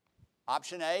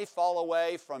 Option A, fall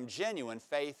away from genuine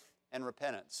faith and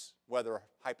repentance, whether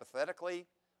hypothetically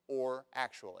or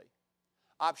actually.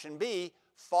 Option B,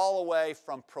 fall away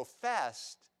from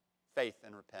professed faith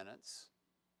and repentance,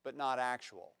 but not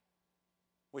actual,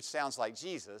 which sounds like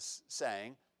Jesus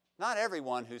saying, not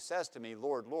everyone who says to me,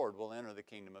 Lord, Lord, will enter the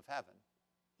kingdom of heaven.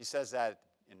 He says that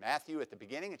in Matthew at the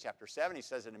beginning, in chapter 7. He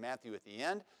says it in Matthew at the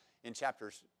end, in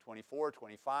chapters 24,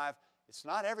 25. It's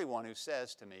not everyone who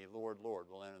says to me, Lord, Lord,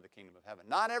 will enter the kingdom of heaven.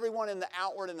 Not everyone in the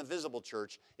outward and the visible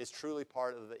church is truly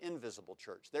part of the invisible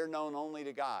church. They're known only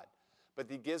to God. but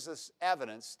he gives us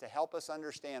evidence to help us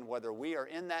understand whether we are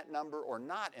in that number or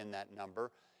not in that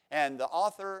number. And the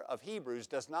author of Hebrews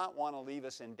does not want to leave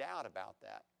us in doubt about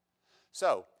that.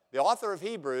 So, the author of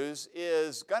Hebrews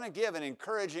is going to give an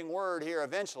encouraging word here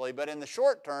eventually, but in the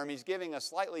short term, he's giving a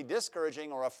slightly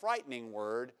discouraging or a frightening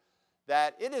word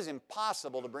that it is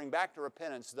impossible to bring back to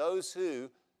repentance those who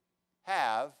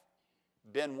have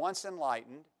been once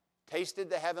enlightened, tasted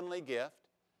the heavenly gift,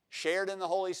 shared in the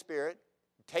Holy Spirit,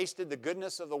 tasted the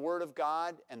goodness of the Word of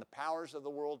God and the powers of the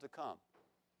world to come.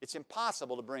 It's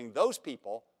impossible to bring those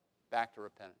people back to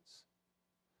repentance.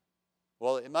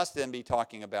 Well, it must then be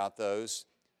talking about those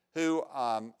who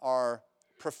are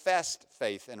professed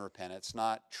faith and repentance,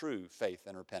 not true faith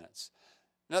and repentance.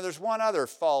 Now, there's one other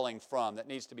falling from that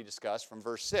needs to be discussed from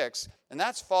verse 6, and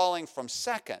that's falling from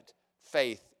second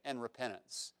faith and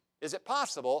repentance. Is it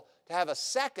possible to have a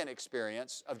second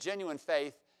experience of genuine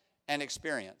faith and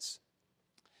experience?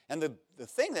 And the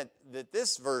thing that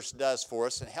this verse does for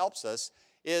us and helps us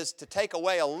is to take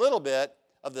away a little bit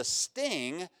of the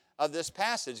sting of this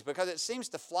passage, because it seems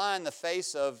to fly in the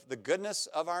face of the goodness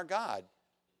of our God.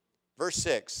 Verse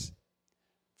 6,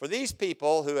 for these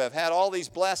people who have had all these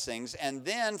blessings and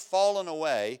then fallen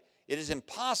away, it is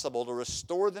impossible to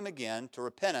restore them again to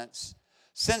repentance,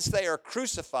 since they are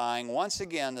crucifying once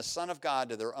again the Son of God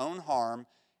to their own harm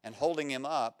and holding him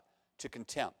up to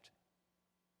contempt.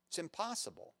 It's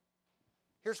impossible.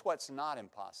 Here's what's not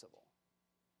impossible.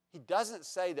 He doesn't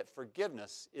say that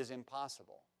forgiveness is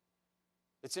impossible.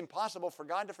 It's impossible for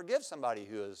God to forgive somebody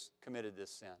who has committed this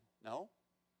sin. No,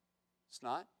 it's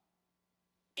not.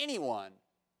 Anyone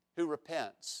who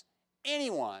repents,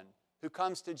 anyone who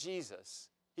comes to Jesus,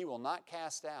 he will not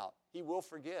cast out. He will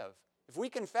forgive. If we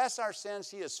confess our sins,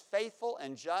 he is faithful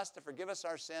and just to forgive us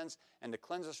our sins and to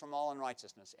cleanse us from all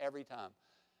unrighteousness every time.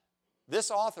 This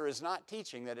author is not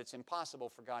teaching that it's impossible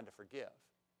for God to forgive.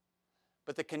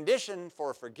 But the condition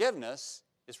for forgiveness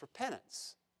is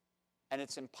repentance. And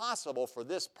it's impossible for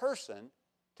this person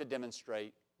to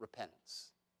demonstrate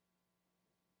repentance.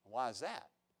 Why is that?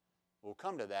 We'll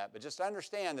come to that, but just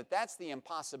understand that that's the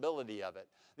impossibility of it.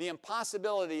 The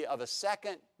impossibility of a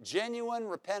second genuine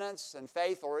repentance and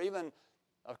faith, or even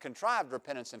a contrived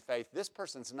repentance and faith. This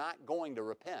person's not going to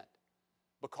repent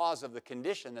because of the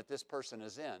condition that this person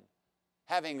is in,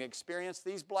 having experienced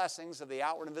these blessings of the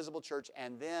outward and visible church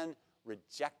and then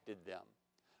rejected them.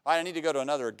 All right, I need to go to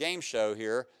another game show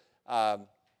here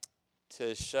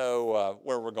to show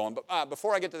where we're going. But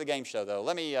before I get to the game show, though,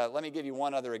 let me give you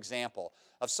one other example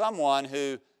of someone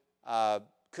who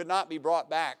could not be brought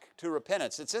back to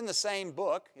repentance. It's in the same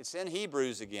book. It's in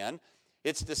Hebrews again.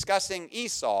 It's discussing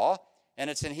Esau, and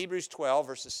it's in Hebrews 12,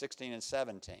 verses 16 and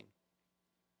 17.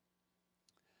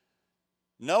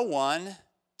 No one...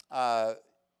 well,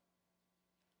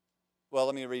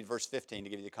 let me read verse 15 to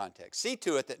give you the context. See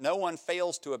to it that no one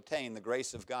fails to obtain the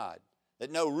grace of God,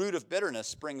 that no root of bitterness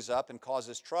springs up and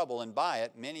causes trouble, and by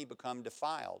it many become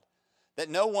defiled. That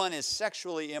no one is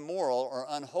sexually immoral or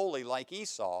unholy like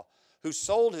Esau, who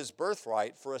sold his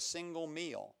birthright for a single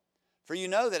meal. For you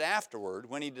know that afterward,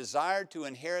 when he desired to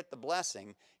inherit the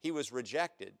blessing, he was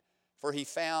rejected, for he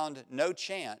found no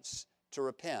chance to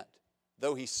repent,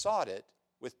 though he sought it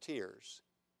with tears.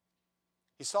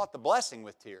 He sought the blessing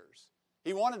with tears.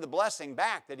 He wanted the blessing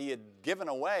back that he had given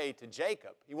away to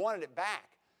Jacob. He wanted it back,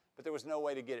 but there was no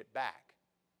way to get it back.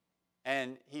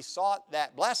 And he sought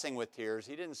that blessing with tears.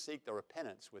 He didn't seek the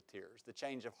repentance with tears, the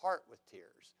change of heart with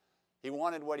tears. He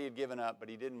wanted what he had given up, but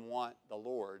he didn't want the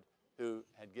Lord who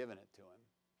had given it to him.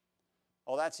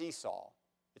 Oh, that's Esau.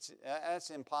 That's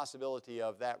the impossibility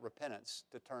of that repentance,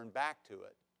 to turn back to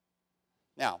it.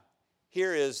 Now,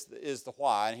 here is the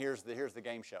why, and here's the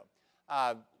game show.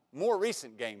 More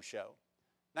recent game show.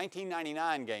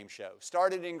 1999 game show.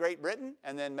 Started in Great Britain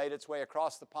and then made its way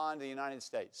across the pond to the United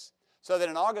States. So that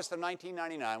in August of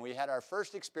 1999, we had our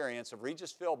first experience of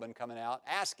Regis Philbin coming out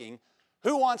asking,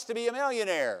 who wants to be a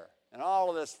millionaire? And all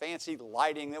of this fancy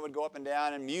lighting that would go up and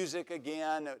down, and music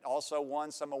again. It also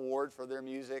won some award for their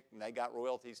music, and they got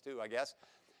royalties too, I guess.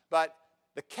 But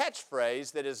the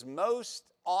catchphrase that is most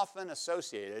often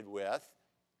associated with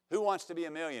who wants to be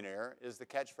a millionaire is the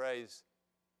catchphrase,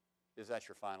 is that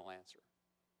your final answer?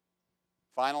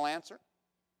 Final answer?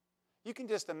 You can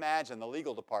just imagine the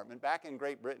legal department back in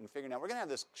Great Britain figuring out, we're going to have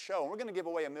this show and we're going to give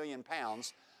away £1 million.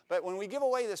 But when we give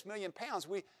away this £1 million,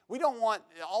 we don't want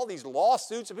all these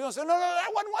lawsuits of people saying, no, that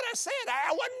wasn't what I said.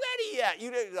 I wasn't ready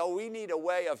yet. We need a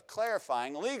way of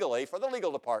clarifying legally for the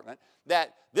legal department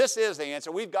that this is the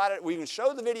answer. We've got it. We can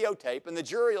show the videotape and the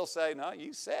jury will say, no,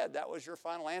 you said that was your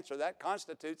final answer. That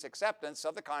constitutes acceptance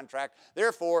of the contract.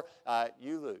 Therefore,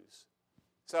 you lose.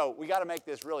 So we got to make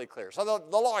this really clear. So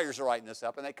the lawyers are writing this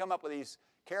up, and they come up with these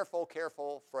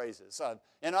careful phrases.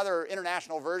 In other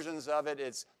international versions of it,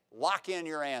 it's lock in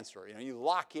your answer. You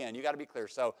lock in. You got to be clear.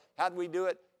 So how do we do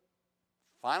it?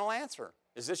 Final answer.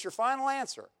 Is this your final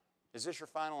answer? Is this your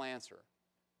final answer?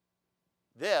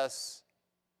 This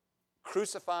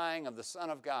crucifying of the Son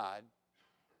of God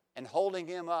and holding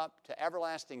him up to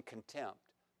everlasting contempt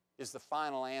is the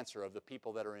final answer of the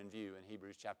people that are in view in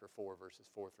Hebrews chapter 4, verses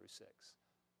 4 through 6.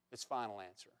 It's final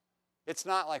answer. It's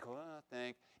not like, well, I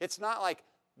think. It's not like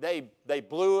they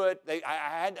blew it.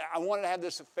 I wanted to have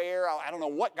this affair. I don't know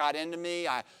what got into me.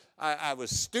 I was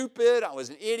stupid. I was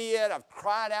an idiot. I've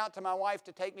cried out to my wife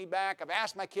to take me back. I've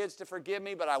asked my kids to forgive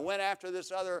me, but I went after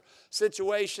this other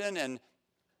situation, and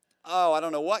I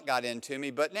don't know what got into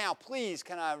me. But now, please,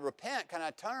 can I repent? Can I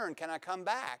turn? Can I come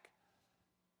back?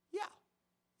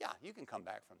 Yeah, you can come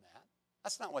back from that.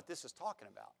 That's not what this is talking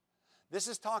about. This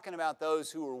is talking about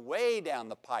those who were way down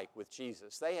the pike with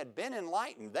Jesus. They had been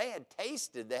enlightened. They had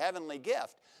tasted the heavenly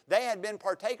gift. They had been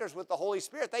partakers with the Holy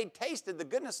Spirit. They'd tasted the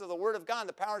goodness of the Word of God,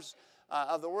 the powers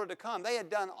of the Word to come. They had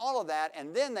done all of that,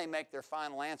 and then they make their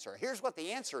final answer. Here's what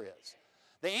the answer is.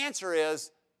 The answer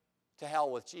is to hell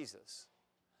with Jesus.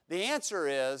 The answer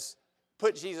is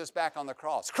put Jesus back on the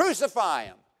cross. Crucify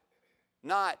him.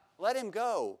 Not let him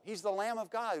go. He's the Lamb of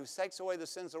God who takes away the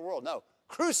sins of the world. No,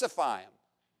 crucify him.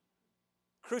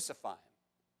 Crucify him.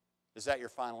 Is that your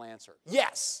final answer?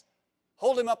 Yes.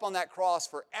 Hold him up on that cross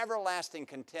for everlasting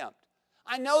contempt.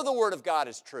 I know the Word of God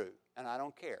is true, and I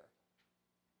don't care.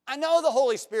 I know the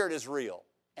Holy Spirit is real,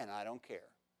 and I don't care.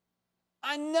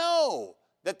 I know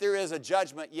that there is a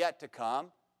judgment yet to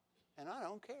come, and I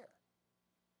don't care.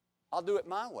 I'll do it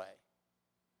my way.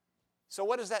 So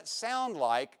what does that sound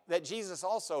like that Jesus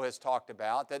also has talked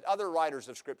about, that other writers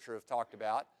of Scripture have talked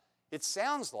about? It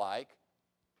sounds like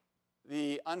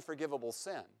the unforgivable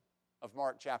sin of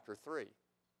Mark chapter 3.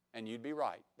 And you'd be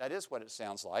right. That is what it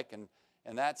sounds like, and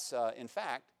that's, in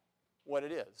fact, what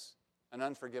it is, an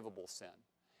unforgivable sin.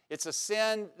 It's a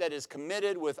sin that is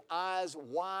committed with eyes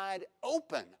wide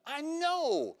open. I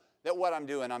know that what I'm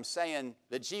doing, I'm saying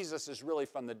that Jesus is really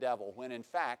from the devil, when in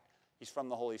fact, he's from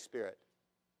the Holy Spirit.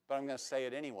 But I'm going to say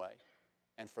it anyway.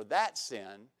 And for that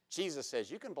sin, Jesus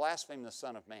says, you can blaspheme the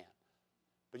Son of Man,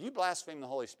 but you blaspheme the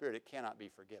Holy Spirit, it cannot be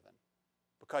forgiven,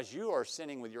 because you are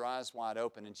sinning with your eyes wide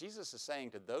open. And Jesus is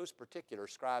saying to those particular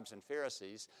scribes and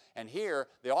Pharisees, and here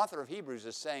the author of Hebrews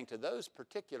is saying to those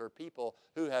particular people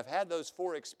who have had those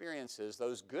four experiences,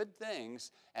 those good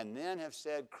things, and then have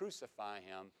said, crucify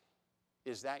him,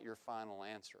 is that your final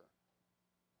answer?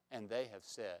 And they have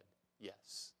said,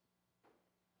 yes.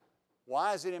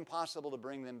 Why is it impossible to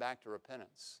bring them back to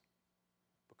repentance?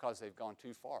 Because they've gone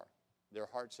too far. Their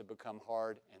hearts have become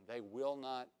hard, and they will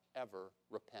not ever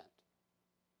repent.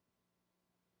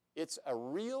 It's a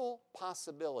real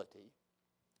possibility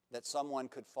that someone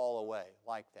could fall away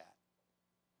like that.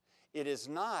 It is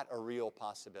not a real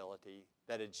possibility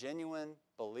that a genuine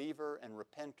believer and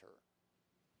repenter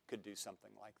could do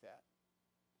something like that.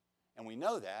 And we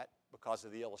know that because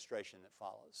of the illustration that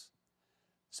follows.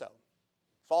 So,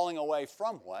 falling away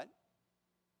from what?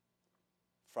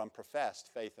 From professed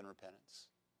faith and repentance.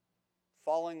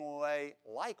 Falling away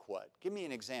like what? Give me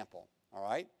an example, all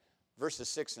right? Verses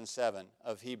 6 and 7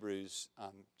 of Hebrews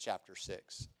chapter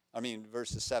 6.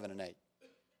 Verses 7 and 8.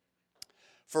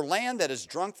 For land that has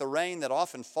drunk the rain that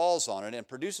often falls on it and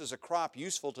produces a crop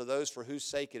useful to those for whose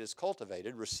sake it is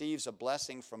cultivated receives a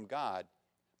blessing from God.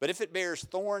 But if it bears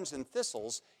thorns and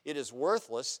thistles, it is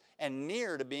worthless and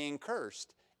near to being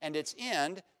cursed, and its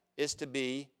end is to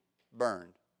be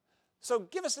burned. So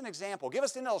give us an example. Give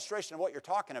us an illustration of what you're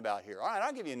talking about here. All right,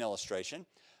 I'll give you an illustration.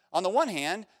 On the one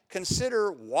hand,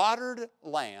 consider watered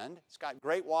land. It's got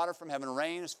great water from heaven.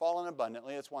 Rain has fallen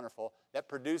abundantly. It's wonderful. That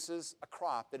produces a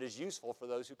crop that is useful for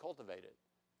those who cultivate it.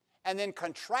 And then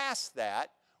contrast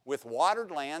that with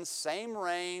watered land, same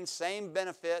rain, same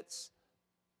benefits,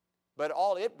 but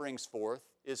all it brings forth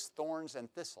is thorns and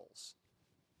thistles.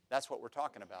 That's what we're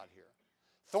talking about here.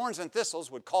 Thorns and thistles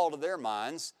would call to their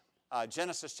minds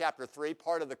Genesis chapter 3,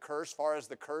 part of the curse, far as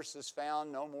the curse is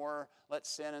found, no more let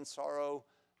sin and sorrow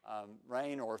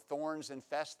reign, or thorns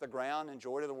infest the ground and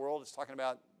joy to the world. It's talking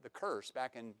about the curse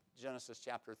back in Genesis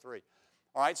chapter 3.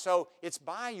 All right, so it's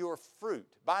by your fruit,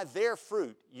 by their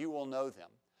fruit, you will know them.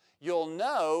 You'll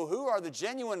know who are the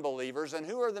genuine believers and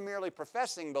who are the merely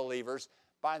professing believers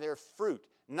by their fruit.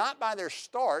 Not by their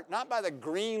start, not by the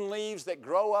green leaves that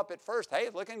grow up at first. Hey,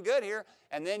 it's looking good here.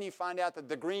 And then you find out that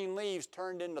the green leaves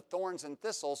turned into thorns and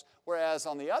thistles, whereas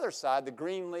on the other side, the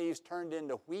green leaves turned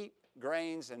into wheat,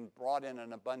 grains, and brought in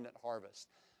an abundant harvest.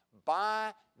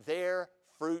 By their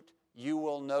fruit, you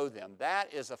will know them.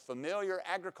 That is a familiar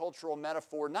agricultural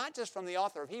metaphor, not just from the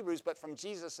author of Hebrews, but from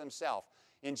Jesus himself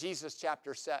in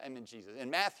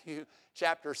Matthew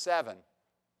chapter 7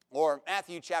 or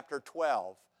Matthew chapter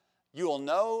 12. You will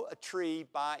know a tree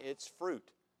by its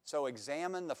fruit. So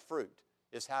examine the fruit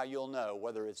is how you'll know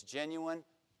whether it's genuine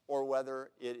or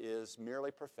whether it is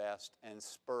merely professed and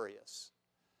spurious.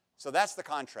 So that's the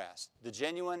contrast, the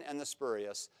genuine and the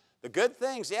spurious. The good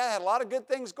things, yeah, it had a lot of good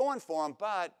things going for them,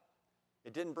 but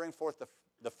it didn't bring forth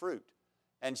the fruit.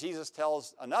 And Jesus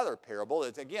tells another parable.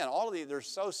 It's, again, all of these, they're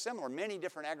so similar, many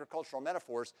different agricultural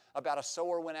metaphors about a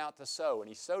sower went out to sow. And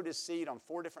he sowed his seed on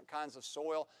 4 different kinds of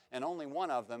soil, and only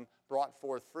one of them brought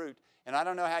forth fruit. And I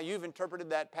don't know how you've interpreted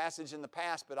that passage in the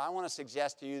past, but I want to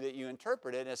suggest to you that you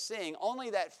interpret it as seeing only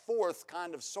that 4th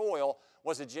kind of soil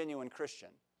was a genuine Christian.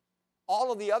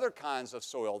 All of the other kinds of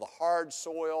soil, the hard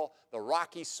soil, the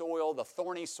rocky soil, the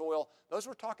thorny soil, those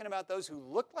were talking about those who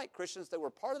looked like Christians that were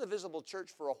part of the visible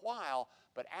church for a while,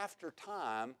 but after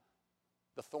time,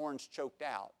 the thorns choked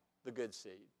out the good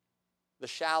seed. The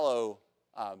shallow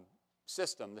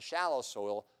system, the shallow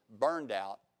soil, burned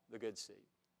out the good seed.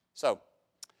 So,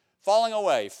 falling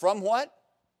away from what?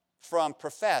 From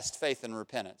professed faith and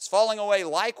repentance. Falling away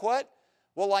like what?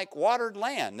 Well, like watered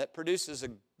land that produces a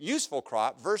useful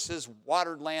crop versus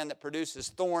watered land that produces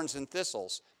thorns and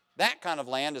thistles. That kind of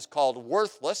land is called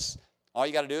worthless. All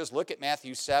you got to do is look at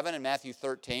Matthew 7 and Matthew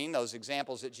 13, those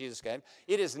examples that Jesus gave.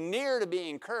 It is near to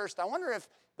being cursed. I wonder if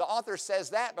the author says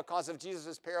that because of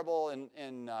Jesus' parable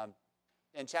in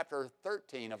chapter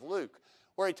 13 of Luke,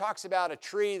 where he talks about a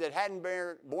tree that hadn't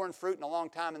borne fruit in a long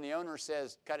time, and the owner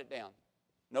says, cut it down.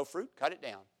 No fruit, cut it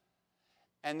down.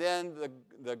 And then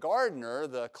the gardener,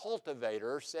 the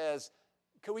cultivator, says,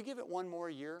 could we give it one more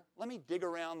year? Let me dig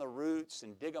around the roots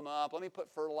and dig them up. Let me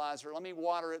put fertilizer. Let me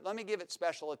water it. Let me give it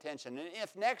special attention. And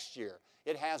if next year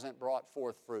it hasn't brought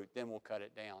forth fruit, then we'll cut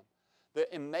it down. The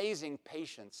amazing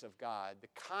patience of God, the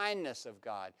kindness of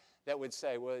God that would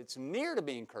say, well, it's near to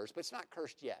being cursed, but it's not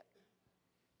cursed yet.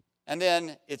 And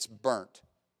then it's burnt.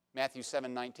 Matthew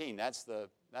 7:19,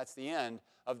 that's the end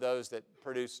of those that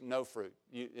produce no fruit.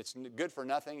 It's good for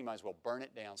nothing. You might as well burn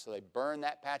it down. So they burn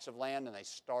that patch of land and they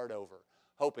start over,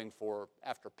 hoping for,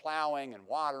 after plowing and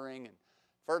watering and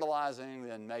fertilizing,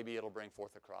 then maybe it'll bring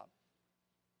forth a crop.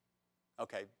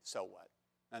 Okay, so what?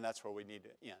 And that's where we need to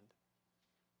end.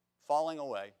 Falling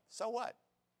away, so what?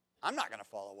 I'm not going to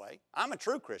fall away. I'm a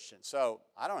true Christian, so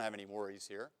I don't have any worries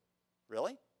here.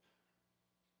 Really?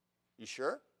 You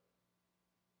sure?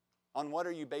 On what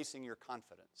are you basing your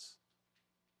confidence?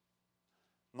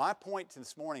 My point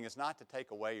this morning is not to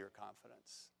take away your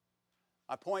confidence.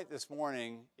 My point this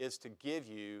morning is to give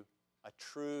you a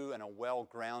true and a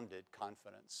well-grounded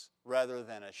confidence rather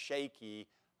than a shaky,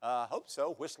 hope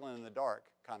so, whistling in the dark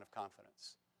kind of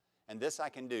confidence. And this I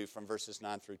can do from verses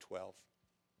 9 through 12.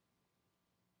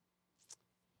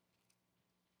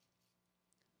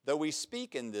 Though we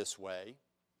speak in this way,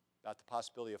 about the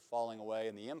possibility of falling away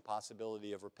and the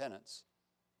impossibility of repentance,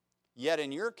 yet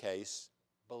in your case,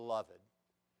 beloved,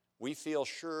 we feel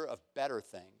sure of better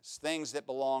things, things that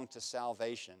belong to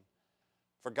salvation.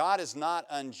 For God is not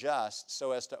unjust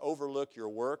so as to overlook your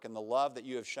work and the love that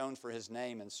you have shown for His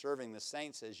name in serving the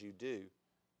saints as you do,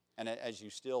 and as you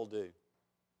still do.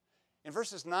 In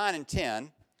verses 9 and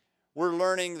 10, we're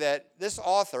learning that this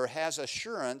author has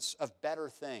assurance of better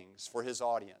things for his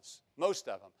audience, most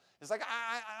of them. It's like,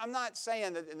 I'm not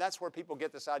saying that, and that's where people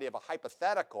get this idea of a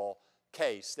hypothetical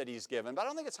case that he's given, but I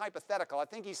don't think it's hypothetical. I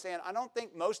think he's saying, I don't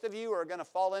think most of you are going to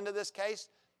fall into this case,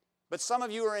 but some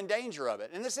of you are in danger of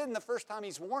it. And this isn't the first time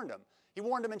he's warned them. He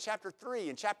warned them in chapter 3,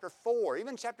 in chapter 4,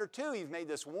 even chapter 2 he's made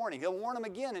this warning. He'll warn them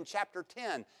again in chapter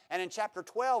 10 and in chapter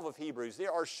 12 of Hebrews.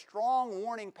 There are strong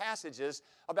warning passages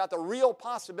about the real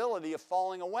possibility of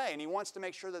falling away, and he wants to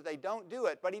make sure that they don't do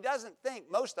it, but he doesn't think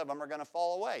most of them are going to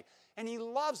fall away. And he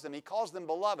loves them. He calls them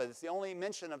beloved. It's the only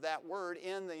mention of that word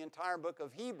in the entire book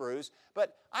of Hebrews.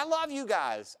 But I love you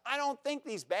guys. I don't think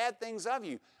these bad things of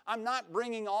you. I'm not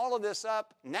bringing all of this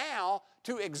up now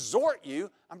to exhort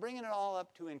you. I'm bringing it all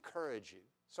up to encourage you.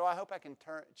 So I hope I can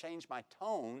change my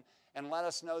tone and let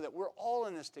us know that we're all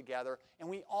in this together and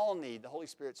we all need the Holy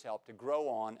Spirit's help to grow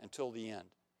on until the end.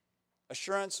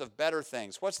 Assurance of better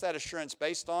things. What's that assurance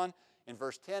based on? In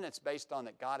verse 10, it's based on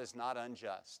that God is not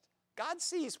unjust. God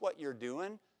sees what you're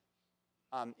doing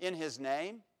in His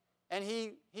name, and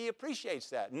He appreciates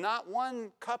that. Not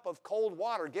one cup of cold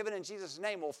water given in Jesus'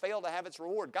 name will fail to have its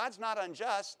reward. God's not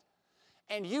unjust,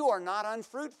 and you are not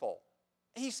unfruitful.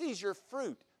 He sees your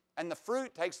fruit, and the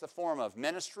fruit takes the form of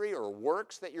ministry or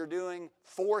works that you're doing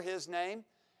for His name,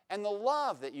 and the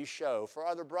love that you show for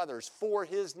other brothers for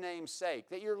His name's sake,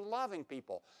 that you're loving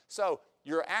people. So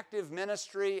your active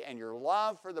ministry and your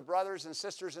love for the brothers and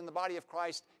sisters in the body of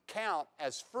Christ count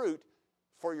as fruit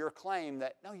for your claim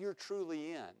that, no, you're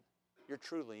truly in. You're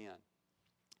truly in.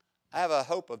 I have a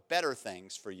hope of better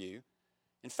things for you.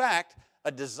 In fact,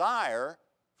 a desire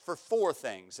for 4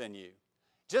 things in you.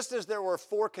 Just as there were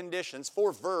 4 conditions,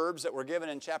 4 verbs that were given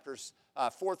in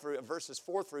verses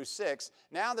 4 through 6,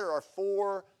 now there are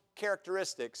 4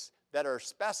 characteristics that are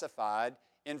specified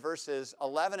in verses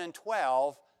 11 and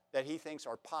 12 that he thinks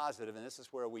are positive, and this is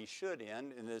where we should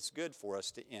end, and it's good for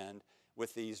us to end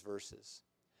with these verses.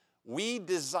 We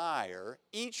desire,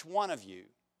 each one of you,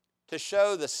 to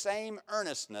show the same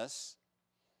earnestness,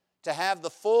 to have the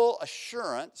full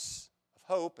assurance of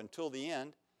hope until the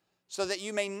end, so that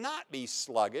you may not be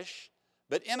sluggish,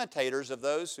 but imitators of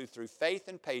those who through faith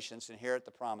and patience inherit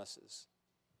the promises.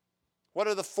 What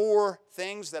are the 4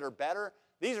 things that are better?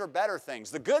 These are better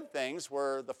things. The good things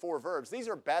were the 4 verbs. These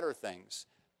are better things.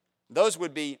 Those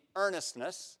would be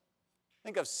earnestness.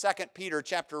 Think of 2 Peter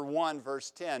chapter 1,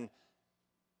 verse 10.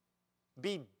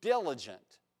 Be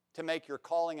diligent to make your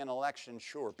calling and election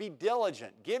sure. Be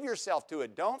diligent. Give yourself to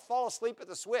it. Don't fall asleep at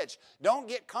the switch. Don't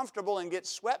get comfortable and get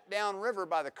swept down river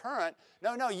by the current.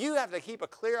 No, you have to keep a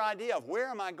clear idea of where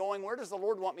am I going? Where does the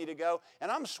Lord want me to go? And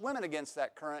I'm swimming against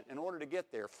that current in order to get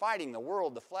there, fighting the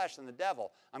world, the flesh, and the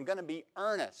devil. I'm going to be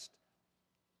earnest.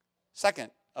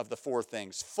 Second of the 4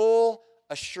 things, full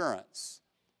assurance.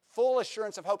 Full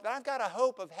assurance of hope. I've got a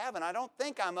hope of heaven. I don't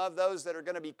think I'm of those that are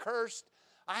going to be cursed.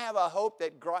 I have a hope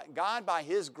that God, by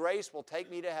His grace, will take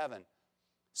me to heaven.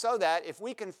 So that if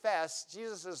we confess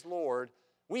Jesus is Lord,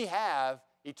 we have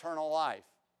eternal life.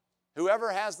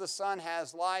 Whoever has the Son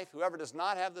has life. Whoever does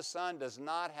not have the Son does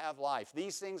not have life.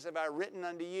 These things have I written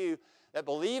unto you that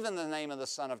believe in the name of the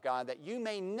Son of God, that you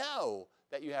may know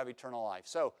that you have eternal life.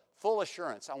 So, full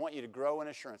assurance. I want you to grow in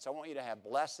assurance. I want you to have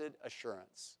blessed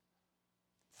assurance.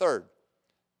 Third,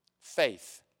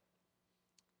 faith.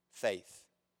 Faith.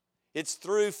 It's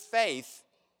through faith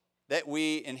that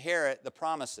we inherit the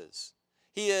promises.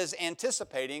 He is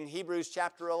anticipating Hebrews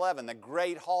chapter 11, the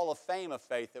great hall of fame of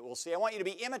faith that we'll see. I want you to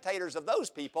be imitators of those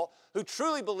people who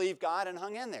truly believe God and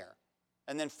hung in there.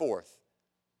 And then fourth,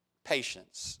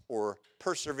 patience or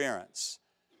perseverance.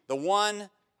 The one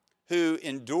who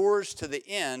endures to the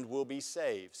end will be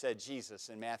saved, said Jesus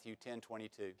in Matthew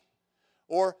 10:22.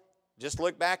 Or just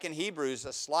look back in Hebrews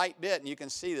a slight bit and you can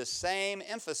see the same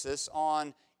emphasis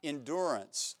on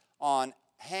endurance, on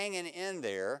hanging in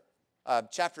there.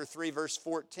 Chapter 3, verse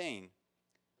 14.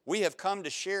 We have come to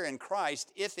share in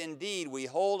Christ if indeed we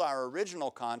hold our original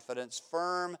confidence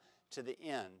firm to the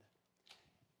end.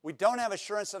 We don't have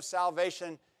assurance of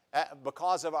salvation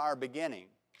because of our beginning.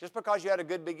 Just because you had a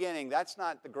good beginning, that's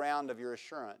not the ground of your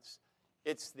assurance.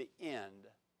 It's the end.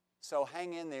 So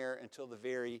hang in there until the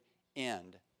very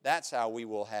end. That's how we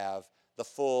will have the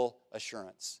full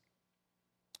assurance.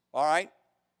 All right?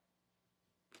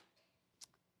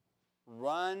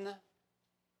 Run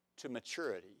to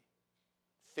maturity,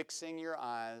 fixing your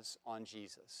eyes on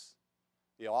Jesus,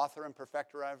 the author and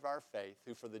perfecter of our faith,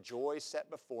 who for the joy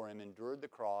set before Him endured the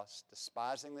cross,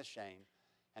 despising the shame,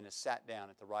 and has sat down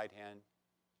at the right hand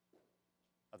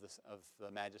of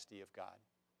the majesty of God.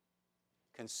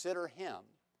 Consider Him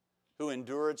who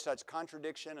endured such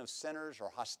contradiction of sinners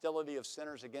or hostility of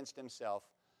sinners against Himself,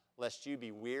 lest you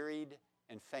be wearied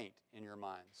and faint in your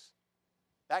minds.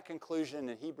 That conclusion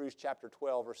in Hebrews chapter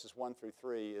 12, verses 1 through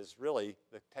 3 is really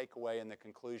the takeaway and the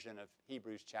conclusion of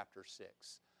Hebrews chapter 6.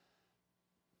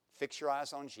 Fix your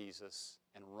eyes on Jesus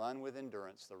and run with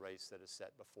endurance the race that is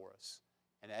set before us.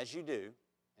 And as you do,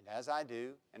 and as I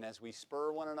do, and as we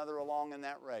spur one another along in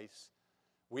that race,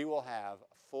 we will have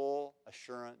a full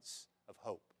assurance of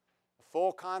hope, a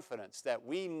full confidence that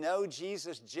we know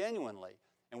Jesus genuinely,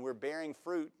 and we're bearing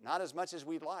fruit, not as much as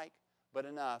we'd like, but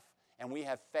enough. And we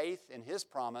have faith in His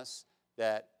promise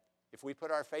that if we put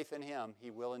our faith in Him,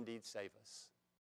 He will indeed save us.